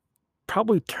going to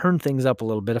probably turn things up a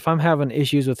little bit. If I'm having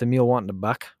issues with the mule wanting to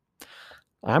buck,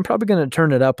 I'm probably going to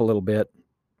turn it up a little bit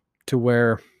to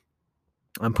where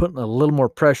I'm putting a little more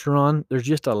pressure on. There's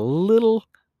just a little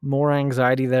more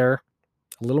anxiety there,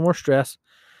 a little more stress.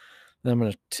 Then I'm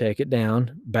going to take it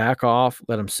down, back off,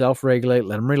 let them self-regulate,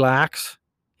 let them relax,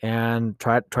 and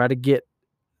try to get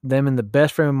them in the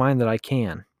best frame of mind that I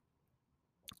can.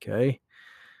 Okay.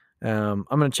 I'm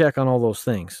going to check on all those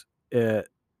things.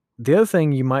 The other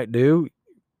thing you might do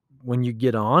when you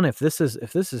get on, if this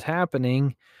is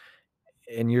happening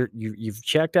and you've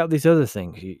checked out these other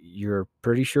things, you're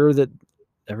pretty sure that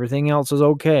everything else is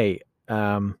okay.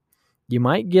 You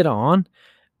might get on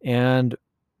and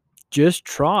just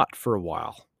trot for a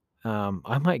while.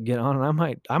 I might get on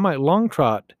and I might long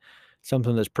trot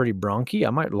something that's pretty bronky. I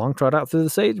might long trot out through the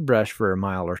sagebrush for a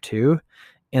mile or two,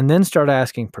 and then start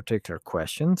asking particular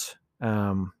questions.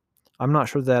 I'm not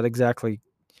sure that exactly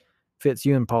fits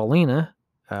you and Paulina,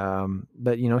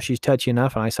 but she's touchy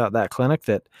enough, and I saw at that clinic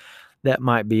that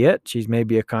might be it. She's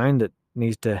maybe a kind that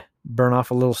needs to burn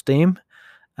off a little steam.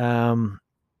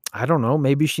 I don't know.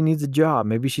 Maybe she needs a job.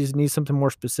 Maybe she needs something more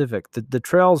specific. The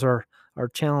trails are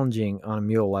challenging on a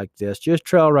mule like this. Just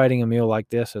trail riding a mule like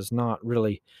this is not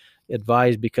really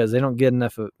advised because they don't get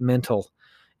enough mental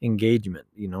engagement.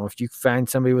 If you find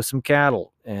somebody with some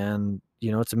cattle, and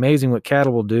it's amazing what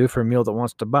cattle will do for a mule that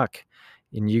wants to buck,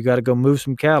 and you got to go move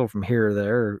some cattle from here or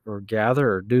there, or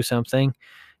gather or do something,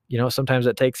 sometimes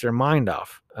that takes their mind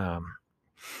off.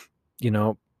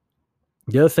 The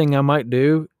other thing I might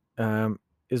do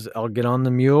is I'll get on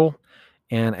the mule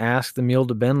and ask the mule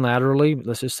to bend laterally.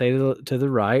 Let's just say to the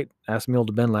right. Ask the mule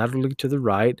to bend laterally to the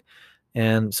right.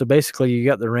 And so basically you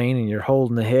got the rein and you're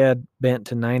holding the head bent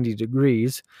to 90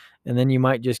 degrees. And then you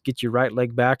might just get your right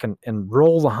leg back and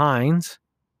roll the hinds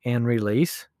and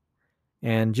release.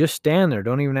 And just stand there.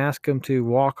 Don't even ask them to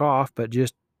walk off, but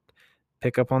just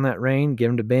pick up on that rein, get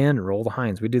them to bend, and roll the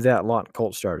hinds. We do that a lot in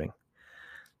colt starting.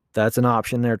 That's an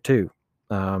option there too.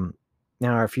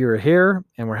 Now, if you're here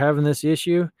and we're having this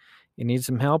issue, you need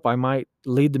some help, I might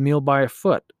lead the mule by a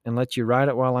foot and let you ride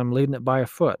it while I'm leading it by a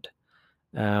foot.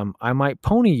 I might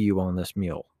pony you on this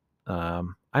mule.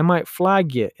 I might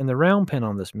flag you in the round pen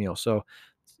on this mule. So,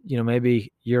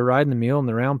 maybe you're riding the mule in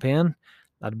the round pen.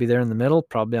 I'd be there in the middle,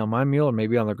 probably on my mule or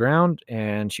maybe on the ground,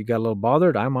 and she got a little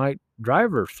bothered. I might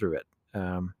drive her through it.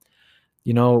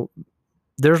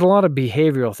 There's a lot of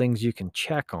behavioral things you can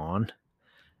check on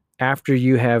after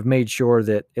you have made sure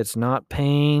that it's not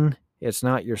pain, it's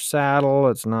not your saddle,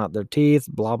 it's not their teeth,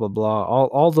 blah, blah, blah.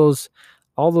 All those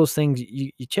things,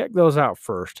 you check those out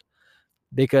first,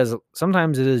 because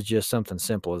sometimes it is just something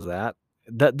simple as that.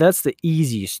 That's the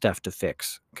easy stuff to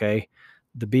fix. Okay.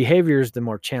 The behavior is the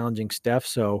more challenging stuff.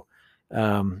 So,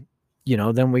 then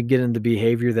we get into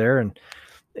behavior there,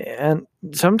 and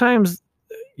sometimes,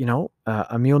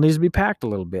 a mule needs to be packed a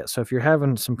little bit. So if you're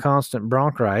having some constant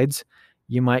bronc rides,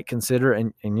 you might consider,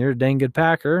 and you're a dang good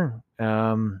packer,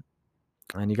 and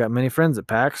you got many friends that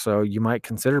pack, so you might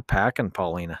consider packing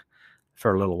Paulina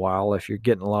for a little while if you're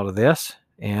getting a lot of this,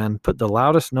 and put the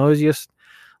loudest, noisiest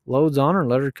loads on her and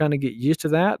let her kind of get used to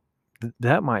that.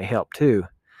 That might help too,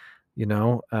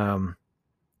 But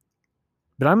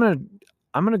I'm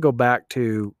gonna go back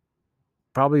to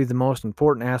probably the most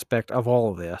important aspect of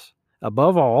all of this.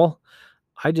 Above all,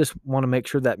 I just want to make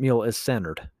sure that mule is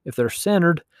centered. If they're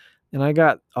centered, and I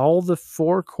got all the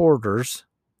 4 quarters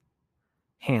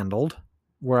handled,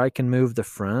 where I can move the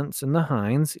fronts and the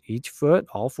hinds, each foot,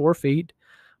 all 4 feet,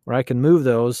 where I can move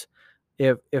those.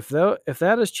 If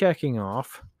that is checking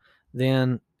off,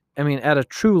 then, at a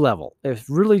true level, if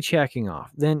really checking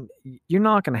off, then you're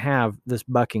not going to have this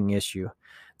bucking issue.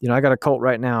 I got a colt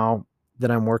right now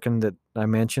that I'm working that I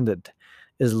mentioned that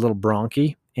is a little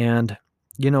bronky, and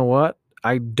you know what?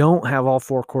 I don't have all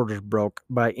 4 quarters broke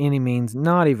by any means,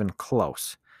 not even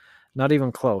close. Not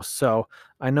even close. So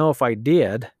I know if I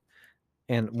did,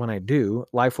 and when I do,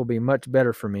 life will be much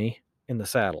better for me in the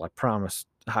saddle. I promise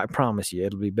you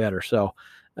it'll be better. So,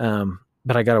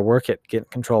 but I got to work at getting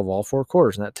control of all 4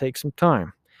 quarters, and that takes some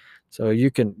time. So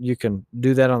you can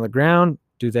do that on the ground,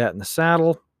 do that in the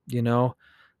saddle.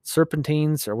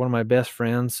 Serpentines are one of my best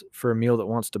friends for a mule that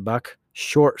wants to buck.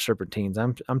 Short serpentines.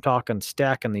 I'm talking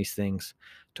stacking these things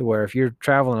to where if you're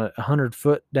traveling 100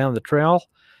 foot down the trail,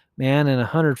 man, in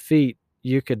 100 feet,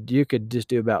 you could just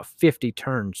do about 50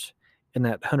 turns in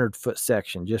that 100-foot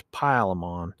section. Just pile them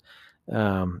on,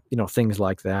 things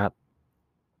like that.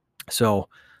 So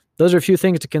those are a few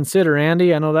things to consider,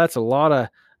 Andy. I know that's a lot of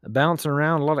bouncing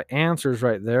around, a lot of answers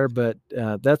right there, but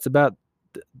that's about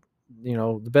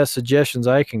the best suggestions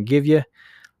I can give you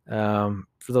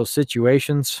for those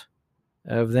situations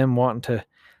of them wanting to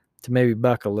maybe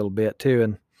buck a little bit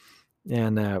too.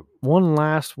 And one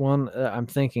last one I'm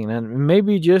thinking, and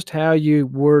maybe just how you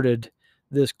worded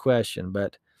this question,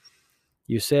 but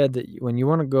you said that when you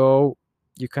want to go,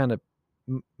 you kind of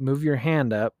move your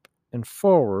hand up and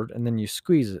forward, and then you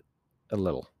squeeze it a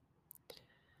little.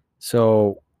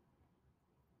 So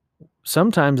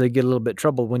sometimes they get a little bit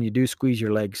trouble when you do squeeze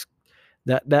your legs.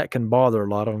 That can bother a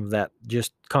lot of them, that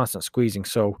just constant squeezing.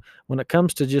 So when it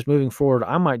comes to just moving forward,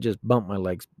 I might just bump my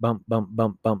legs, bump, bump,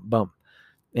 bump, bump, bump,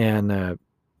 and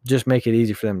just make it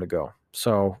easy for them to go.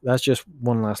 So that's just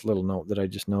one last little note that I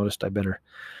just noticed I better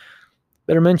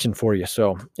mention for you.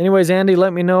 So anyways, Andy,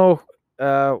 let me know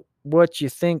what you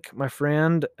think, my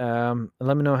friend, and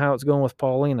let me know how it's going with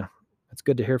Paulina. It's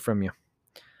good to hear from you.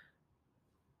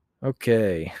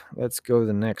 Okay, let's go to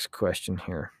the next question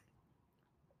here.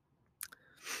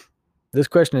 This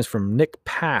question is from Nick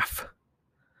Paff.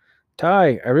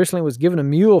 Ty, I recently was given a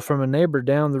mule from a neighbor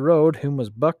down the road whom was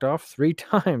bucked off 3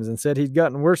 times and said he'd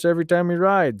gotten worse every time he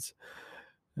rides.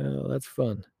 Oh, that's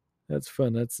fun. That's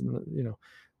fun. That's,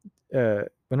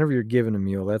 whenever you're given a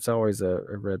mule, that's always a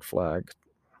red flag.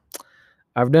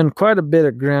 I've done quite a bit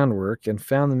of groundwork and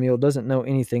found the mule doesn't know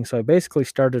anything, so I basically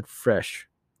started fresh.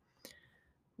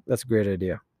 That's a great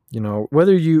idea.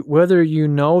 Whether you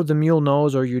know the mule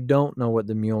knows or you don't know what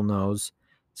the mule knows,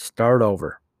 start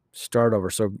over.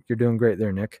 So you're doing great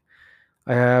there, Nick.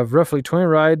 I have roughly 20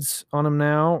 rides on him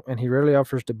now, and he rarely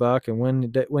offers to buck, and when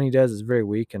he does, it's very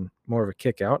weak and more of a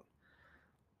kick out.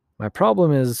 My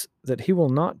problem is that he will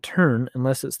not turn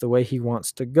unless it's the way he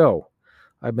wants to go.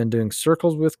 I've been doing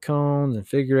circles with cones and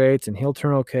figure eights, and he'll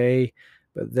turn okay.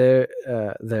 But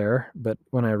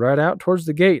when I ride out towards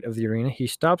the gate of the arena, he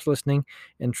stops listening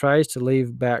and tries to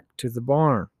leave back to the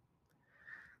barn.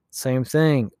 Same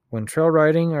thing. When trail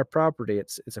riding our property,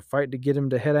 it's a fight to get him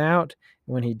to head out.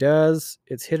 When he does,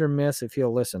 it's hit or miss if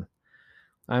he'll listen.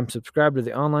 I'm subscribed to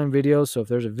the online videos, so if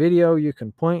there's a video you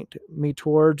can point me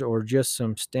towards or just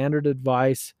some standard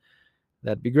advice,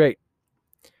 that'd be great.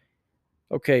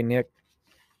 Okay, Nick.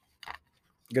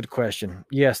 Good question.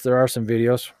 Yes, there are some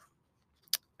videos.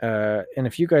 And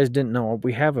if you guys didn't know,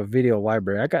 we have a video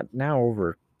library. I got now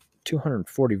over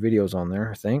 240 videos on there,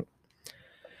 I think.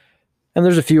 And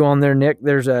there's a few on there, Nick.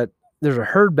 There's a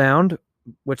herd bound,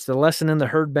 which the lesson in the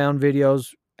herd bound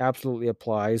videos absolutely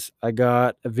applies. I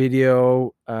got a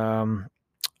video on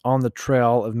the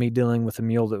trail of me dealing with a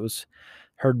mule that was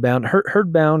herd bound.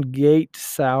 Herd bound, gate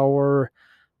sour,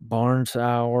 barn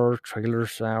sour, trailer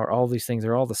sour, all these things,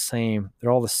 they're all the same.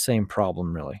 They're all the same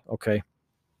problem, really. Okay.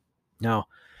 Now,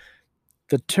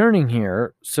 the turning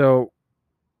here, so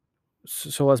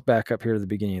let's back up here to the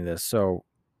beginning of this. So,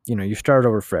 you started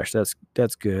over fresh.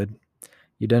 That's good.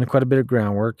 You've done quite a bit of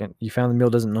groundwork, and you found the mule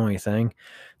doesn't know anything.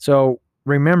 So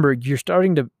remember, you're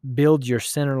starting to build your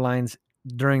center lines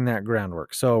during that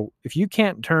groundwork. So if you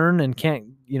can't turn and can't,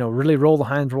 really roll the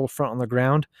hinds, roll front on the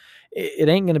ground, it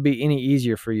ain't going to be any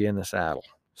easier for you in the saddle.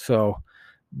 So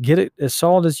get it as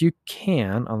solid as you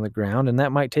can on the ground, and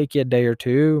that might take you a day or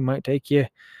two. It might take you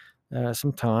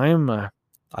some time.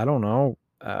 I don't know.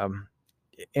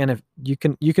 And if you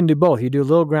can do both. You do a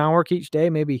little groundwork each day,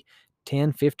 maybe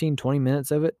 10, 15, 20 minutes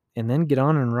of it, and then get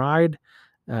on and ride.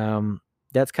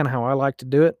 That's kind of how I like to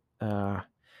do it.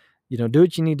 Do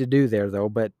what you need to do there, though,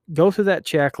 but go through that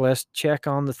checklist, check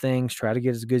on the things, try to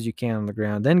get as good as you can on the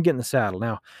ground, then get in the saddle.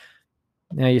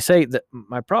 Now you say that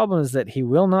my problem is that he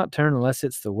will not turn unless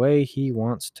it's the way he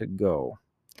wants to go.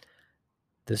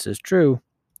 This is true.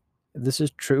 This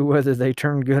is true whether they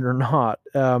turn good or not.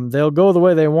 They'll go the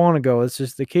way they want to go. It's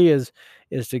just the key is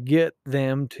to get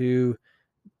them to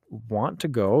want to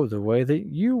go the way that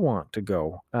you want to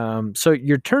go. So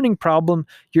your turning problem,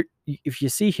 if you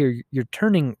see here, your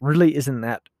turning really isn't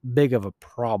that big of a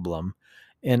problem.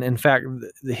 And in fact,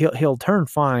 he'll turn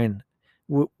fine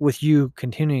with you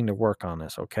continuing to work on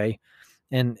this, okay?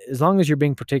 And as long as you're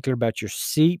being particular about your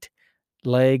seat,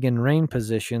 leg, and rein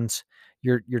positions,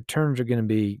 your turns are going to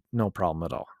be no problem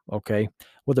at all. Okay.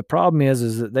 Well, the problem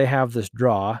is that they have this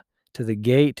draw to the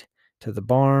gate, to the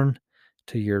barn,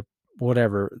 to your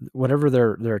whatever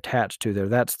they're attached to there.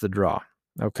 That's the draw.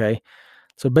 Okay.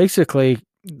 So basically,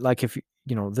 like if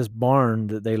this barn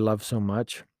that they love so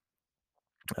much,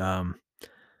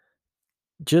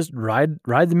 just ride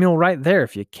the mule right there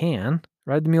if you can.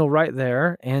 Ride the mule right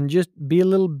there and just be a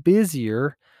little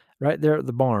busier right there at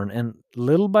the barn. And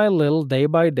little by little, day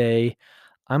by day,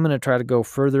 I'm going to try to go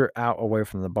further out away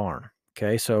from the barn.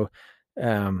 Okay. So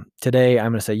today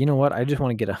I'm going to say, you know what? I just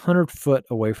want to get 100 foot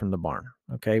away from the barn.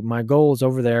 Okay. My goal is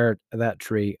over there at that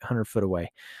tree, 100 foot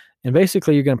away. And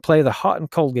basically, you're going to play the hot and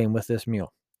cold game with this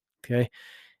mule. Okay.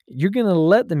 You're going to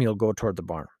let the mule go toward the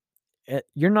barn.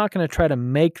 You're not going to try to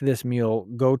make this mule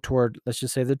go toward, let's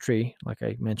just say, the tree, like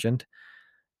I mentioned.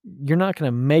 You're not going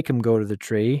to make them go to the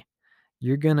tree.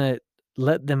 You're going to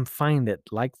let them find it,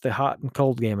 like the hot and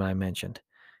cold game I mentioned.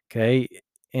 Okay.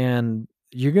 And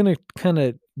you're going to kind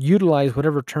of utilize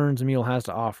whatever turns the mule has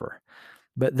to offer.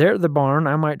 But there at the barn,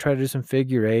 I might try to do some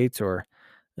figure eights or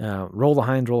roll the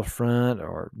hinds, roll the front,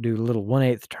 or do little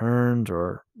 1/8 turns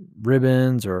or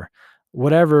ribbons or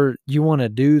whatever you want to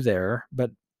do there.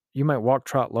 But you might walk,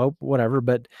 trot, lope, whatever.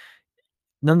 But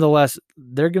nonetheless,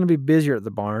 they're going to be busier at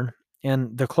the barn.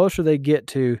 And the closer they get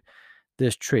to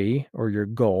this tree or your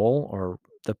goal or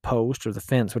the post or the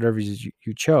fence, whatever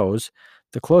you chose,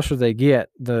 the closer they get,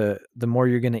 the more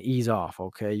you're going to ease off.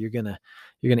 Okay. You're going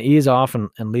to ease off and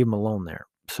leave them alone there.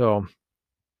 So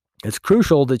it's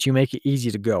crucial that you make it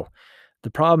easy to go.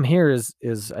 The problem here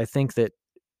is I think that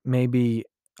maybe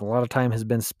a lot of time has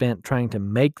been spent trying to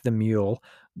make the mule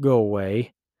go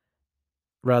away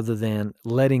rather than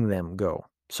letting them go.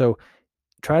 So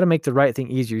try to make the right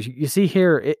thing easier. You see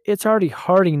here, it's already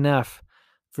hard enough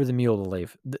for the mule to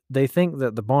leave. They think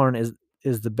that the barn is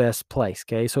the best place.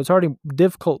 Okay. So it's already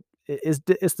difficult. It's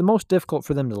the most difficult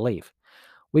for them to leave.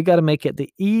 We got to make it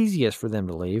the easiest for them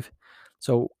to leave.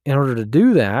 So in order to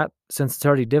do that, since it's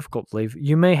already difficult to leave,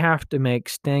 you may have to make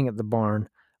staying at the barn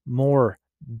more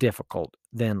difficult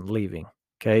than leaving.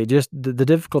 Okay. Just the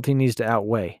difficulty needs to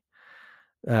outweigh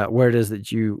where it is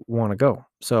that you want to go.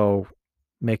 So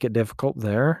make it difficult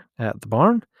there at the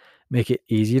barn, make it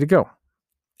easy to go.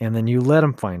 And then you let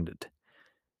them find it.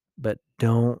 But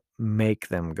don't make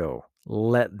them go.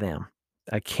 Let them.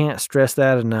 I can't stress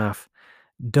that enough.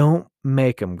 Don't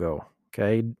make them go,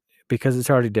 okay? Because it's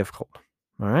already difficult.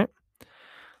 All right?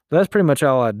 That's pretty much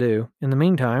all I do. In the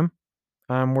meantime,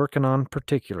 I'm working on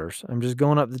particulars. I'm just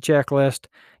going up the checklist,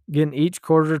 getting each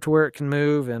quarter to where it can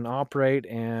move and operate,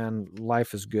 and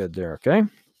life is good there, okay?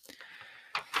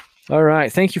 All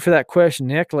right. Thank you for that question,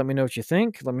 Nick. Let me know what you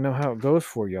think. Let me know how it goes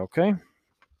for you, okay?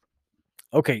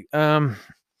 Okay.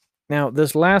 Now,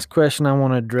 this last question I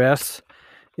want to address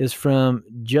is from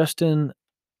Justin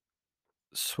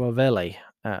Suavelli.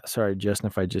 Sorry, Justin,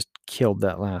 if I just killed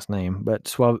that last name, but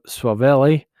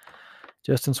Suavelli,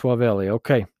 Justin Suavelli.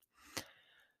 Okay.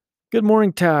 Good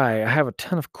morning, Ty. I have a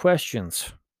ton of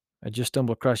questions. I just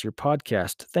stumbled across your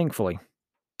podcast, thankfully.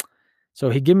 So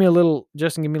Justin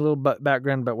gave me a little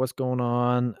background about what's going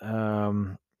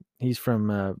on. He's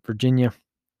from Virginia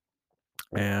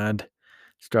and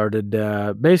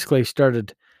basically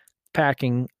started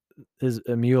packing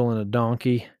a mule and a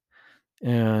donkey,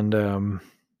 and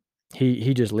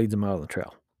he just leads them out of the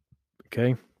trail.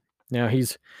 Okay. Now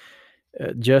he's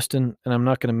Justin, and I'm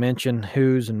not going to mention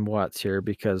who's and what's here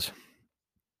because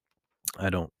I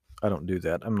don't do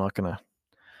that. I'm not gonna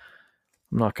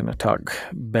talk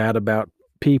bad about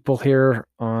people here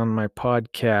on my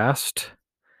podcast.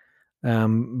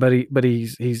 But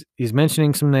he's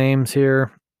mentioning some names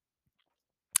here,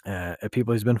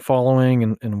 people he's been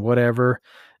following and whatever.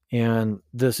 And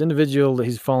this individual that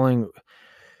he's following,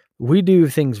 we do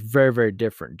things very, very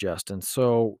different, Justin.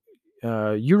 So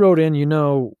you wrote in, you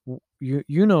know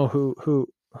who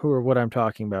or what I'm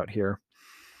talking about here.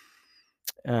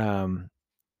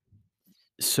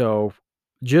 So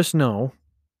just know,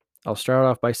 I'll start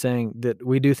off by saying that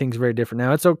we do things very different.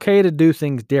 Now, it's okay to do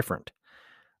things different.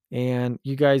 And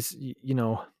you guys,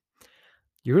 you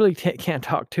really can't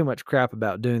talk too much crap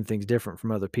about doing things different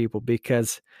from other people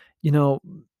because,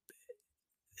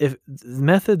 if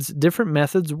different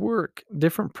methods work,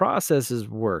 different processes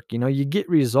work, you get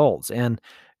results, and,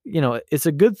 it's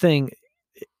a good thing.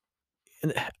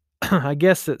 And I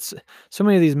guess that so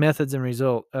many of these methods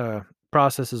and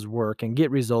processes work and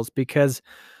get results because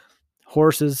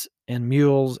horses and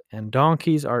mules and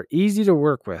donkeys are easy to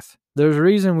work with. There's a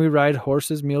reason we ride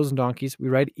horses, mules, and donkeys. We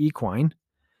ride equine,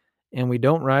 and we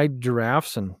don't ride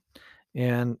giraffes and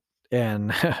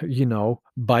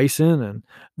bison and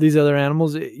these other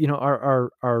animals.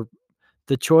 Are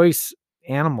the choice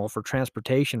animal for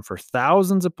transportation for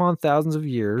thousands upon thousands of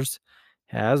years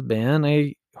has been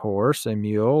a horse, a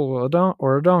mule,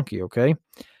 or a donkey. Okay,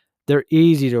 they're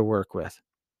easy to work with.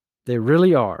 They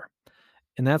really are.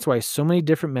 And that's why so many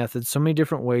different methods, so many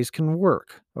different ways can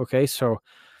work. Okay. So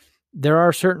there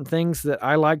are certain things that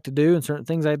I like to do and certain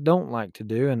things I don't like to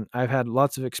do. And I've had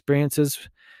lots of experiences.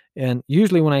 And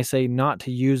usually when I say not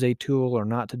to use a tool or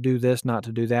not to do this, not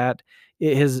to do that,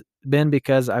 it has been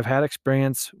because I've had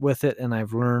experience with it and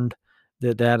I've learned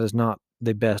that that is not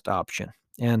the best option.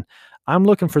 And I'm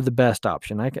looking for the best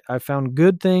option. I found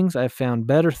good things. I found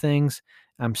better things.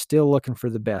 I'm still looking for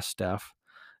the best stuff.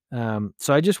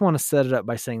 So I just want to set it up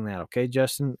by saying that, okay,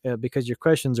 Justin, because your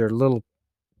questions are a little,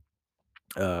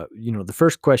 the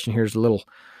first question here is a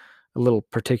little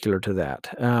particular to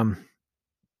that.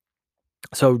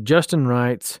 So Justin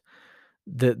writes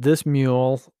that this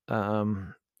mule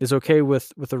is okay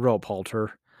with a rope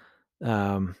halter,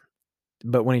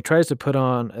 but when he tries to put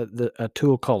on a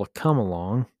tool called a come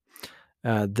along,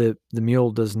 the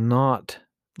mule does not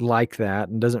like that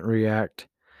and doesn't react,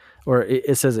 or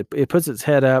it says it puts its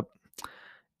head up,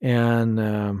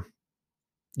 and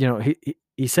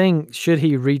he's saying, should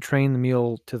he retrain the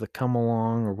mule to the come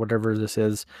along or whatever this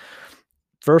is?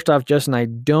 First off, Justin, I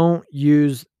don't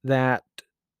use that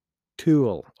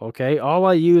tool. Okay. All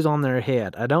I use on their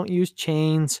head. I don't use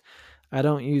chains. I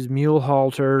don't use mule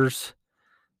halters.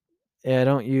 I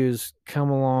don't use come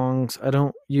alongs. I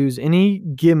don't use any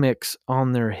gimmicks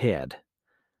on their head.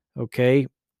 Okay.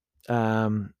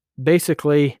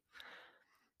 Basically,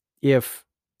 if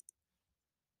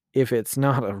it's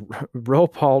not a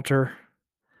rope halter,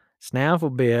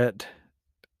 snaffle bit,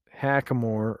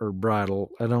 hackamore, or bridle,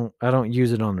 I don't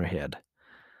use it on their head.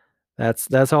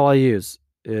 That's all I use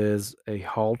is a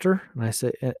halter,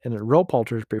 and and a rope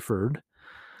halter is preferred,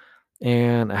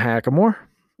 and a hackamore.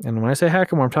 And when I say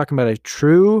hackamore, I'm talking about a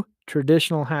true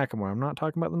traditional hackamore. I'm not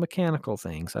talking about the mechanical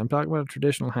things. I'm talking about a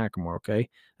traditional hackamore. Okay,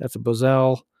 that's a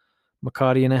Bozell,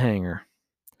 McCarty, and a hanger,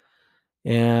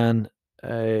 and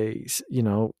of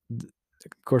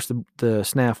course, the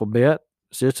snaffle bit.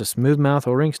 It's just a smooth mouth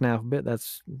O-ring snaffle bit.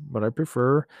 That's what I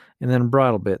prefer. And then a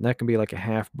bridle bit. And that can be like a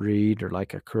half breed or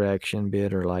like a correction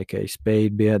bit or like a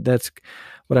spade bit. That's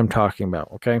what I'm talking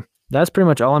about. Okay. That's pretty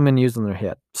much all I'm going to use on their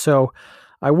head. So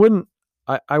I wouldn't.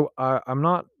 I'm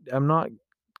not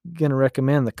going to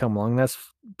recommend the come along. That's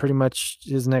pretty much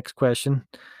his next question.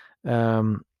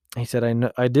 Um, he said,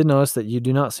 I did notice that you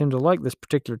do not seem to like this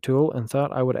particular tool and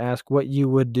thought I would ask what you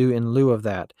would do in lieu of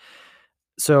that.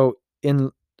 So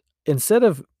instead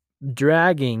of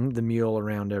dragging the mule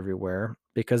around everywhere,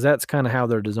 because that's kind of how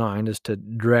they're designed, is to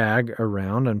drag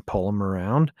around and pull them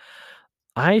around,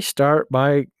 I start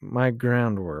by my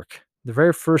groundwork. The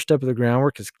very first step of the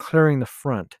groundwork is clearing the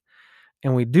front.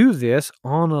 And we do this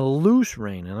on a loose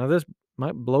rein. And now this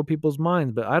might blow people's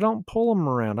minds, but I don't pull them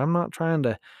around. I'm not trying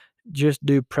to just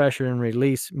do pressure and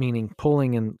release, meaning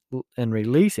pulling and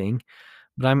releasing,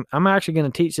 but I'm actually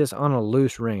going to teach this on a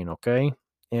loose rein, okay?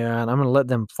 And I'm going to let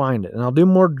them find it. And I'll do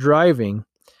more driving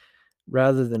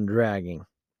rather than dragging,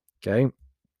 okay?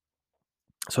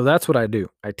 So that's what I do.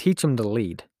 I teach them to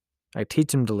lead. I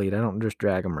don't just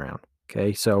drag them around,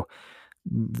 okay? So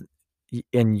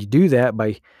and you do that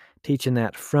by teaching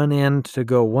that front end to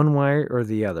go one way or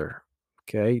the other,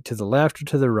 okay, to the left or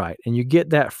to the right, and you get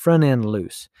that front end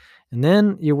loose. And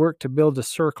then you work to build a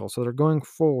circle so they're going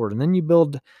forward, and then you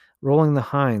build rolling the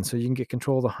hind so you can get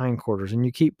control of the hindquarters, and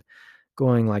you keep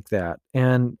going like that.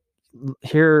 And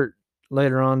here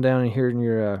later on down in here in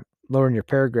your lower in your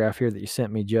paragraph here that you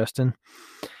sent me, Justin,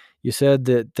 you said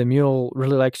that the mule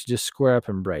really likes to just square up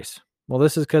and brace. Well,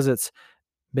 this is because it's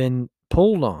been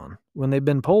pulled on. When they've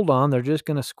been pulled on, they're just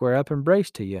going to square up and brace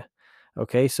to you.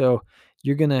 Okay, so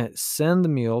you're going to send the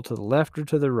mule to the left or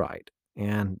to the right,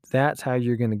 and that's how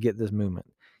you're going to get this movement.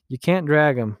 You can't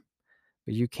drag them,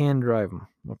 but you can drive them.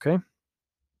 Okay.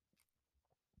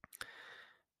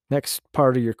 Next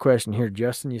part of your question here,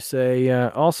 Justin, you say,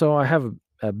 also, I have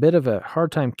a bit of a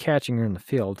hard time catching her in the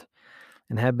field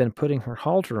and have been putting her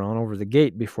halter on over the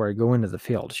gate before I go into the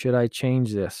field. Should I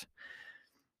change this?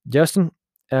 Justin,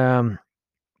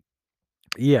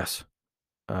 yes,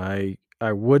 I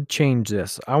would change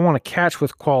this. I want to catch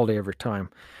with quality every time.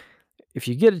 If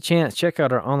you get a chance, check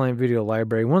out our online video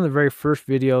library. One of the very first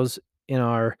videos in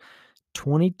our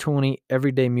 2020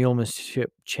 Everyday Mulemanship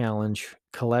Challenge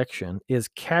collection is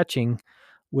catching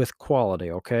with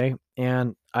quality, okay?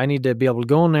 And I need to be able to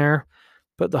go in there,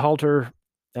 put the halter,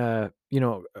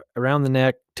 around the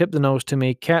neck, tip the nose to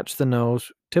me, catch the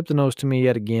nose, tip the nose to me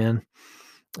yet again,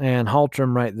 and halter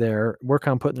them right there, work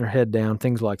on putting their head down,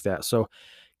 things like that. So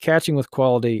catching with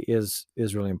quality is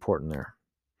really important there.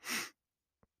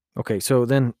 Okay, so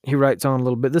then he writes on a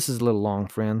little bit. This is a little long,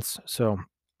 friends. So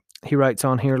he writes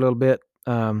on here a little bit.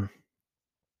 Do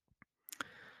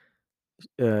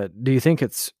you think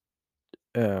it's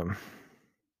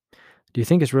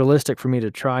realistic for me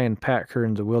to try and pack her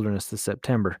in the wilderness this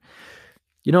September?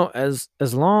 As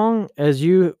long as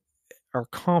you are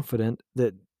confident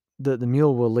that the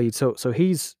mule will lead. So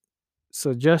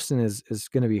Justin is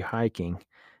going to be hiking,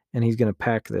 and he's going to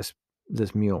pack this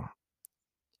mule.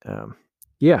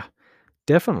 Yeah,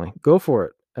 definitely go for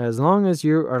it. As long as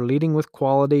you are leading with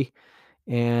quality,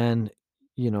 and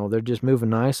they're just moving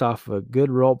nice off of a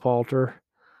good rope halter.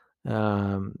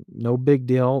 No big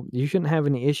deal. You shouldn't have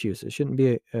any issues. It shouldn't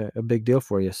be a big deal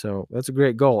for you. So that's a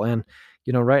great goal. And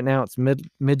right now it's mid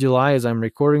July as I'm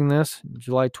recording this,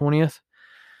 July 20th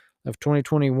of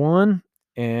 2021,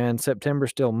 and September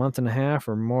still a month and a half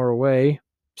or more away.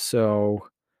 So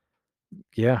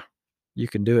yeah, you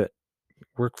can do it.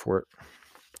 Work for it.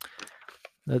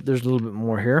 There's a little bit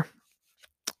more here.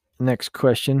 Next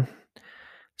question.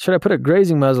 Should I put a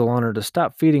grazing muzzle on her to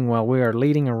stop feeding while we are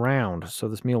leading around? So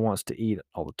this mule wants to eat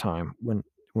all the time when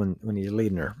he's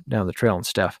leading her down the trail and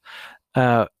stuff.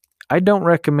 I don't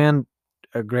recommend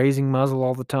a grazing muzzle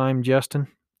all the time, Justin,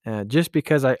 just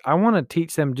because I want to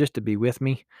teach them just to be with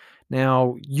me.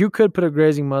 Now, you could put a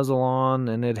grazing muzzle on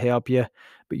and it'd help you,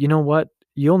 but you know what?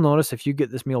 You'll notice if you get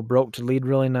this mule broke to lead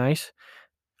really nice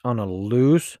on a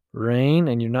loose rein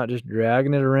and you're not just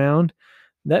dragging it around,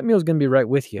 that meal's going to be right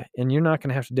with you, and you're not going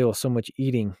to have to deal with so much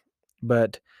eating.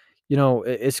 But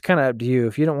it's kind of up to you.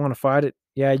 If you don't want to fight it,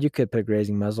 yeah, you could put a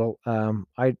grazing muzzle.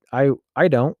 I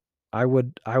don't. I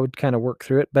would kind of work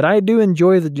through it, but I do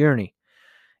enjoy the journey.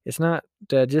 It's not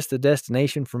just the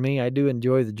destination for me. I do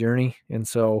enjoy the journey, and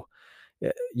so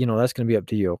that's going to be up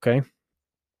to you. Okay.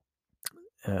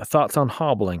 Thoughts on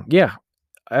hobbling? Yeah,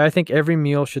 I think every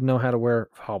mule should know how to wear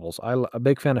hobbles. I'm a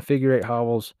big fan of figure 8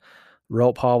 hobbles,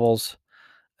 rope hobbles.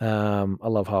 I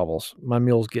love hobbles. My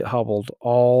mules get hobbled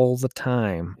all the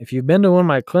time. If you've been to one of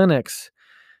my clinics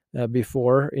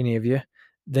before, any of you,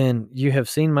 then you have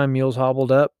seen my mules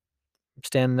hobbled up,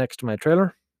 standing next to my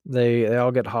trailer. They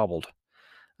all get hobbled.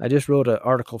 I just wrote an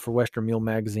article for Western Mule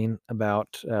Magazine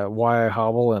about why I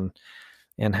hobble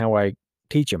and how I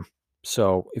teach them.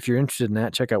 So if you're interested in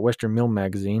that, check out Western Mill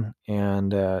Magazine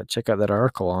and check out that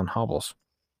article on hobbles.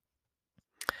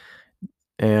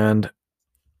 And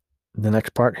the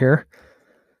next part here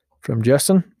from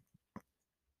Justin.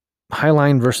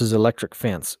 Highline versus electric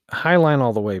fence. Highline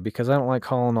all the way, because I don't like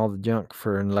hauling all the junk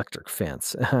for an electric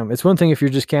fence. It's one thing if you're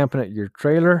just camping at your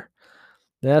trailer,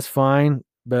 that's fine.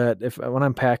 But when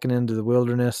I'm packing into the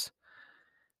wilderness,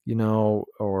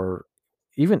 or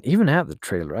even at the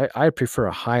trailer, I prefer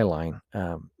a highline.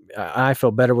 I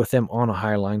feel better with them on a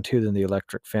highline too than the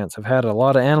electric fence. I've had a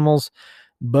lot of animals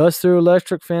bust through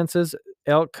electric fences,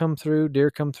 elk come through,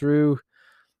 deer come through,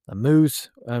 a moose,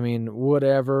 I mean,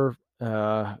 whatever.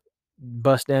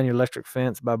 Bust down your electric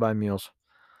fence, bye-bye mules.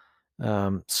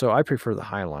 So I prefer the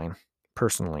highline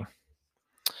personally.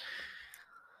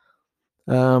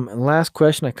 And last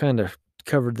question, I kind of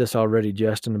covered this already,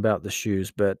 Justin, about the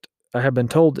shoes, but I have been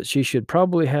told that she should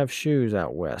probably have shoes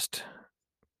out west.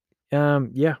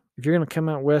 Yeah, if you're going to come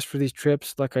out west for these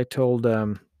trips, like I told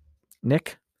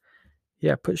Nick,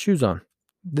 yeah, put shoes on.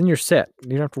 Then you're set.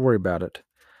 You don't have to worry about it.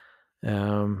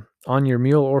 On your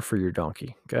mule or for your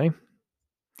donkey, okay?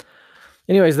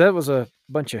 Anyways, that was a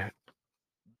bunch of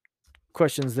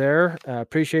questions there.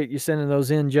 Appreciate you sending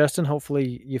those in, Justin.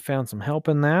 Hopefully you found some help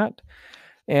in that.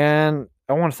 And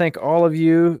I want to thank all of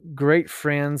you great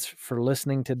friends for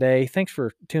listening today. Thanks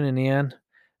for tuning in.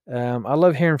 I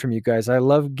love hearing from you guys. I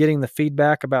love getting the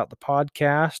feedback about the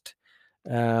podcast.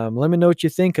 Let me know what you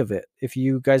think of it. If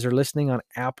you guys are listening on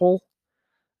Apple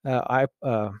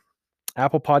Podcast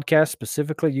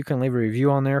specifically, you can leave a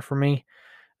review on there for me.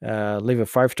 Leave a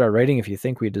 5-star rating if you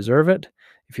think we deserve it.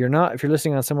 If you're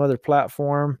listening on some other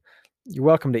platform, you're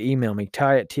welcome to email me,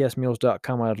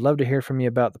 ty@tsmules.com. I'd love to hear from you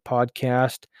about the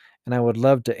podcast, and I would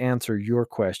love to answer your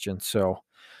questions. So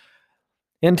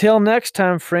until next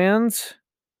time, friends,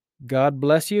 God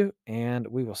bless you, and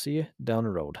we will see you down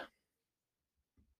the road.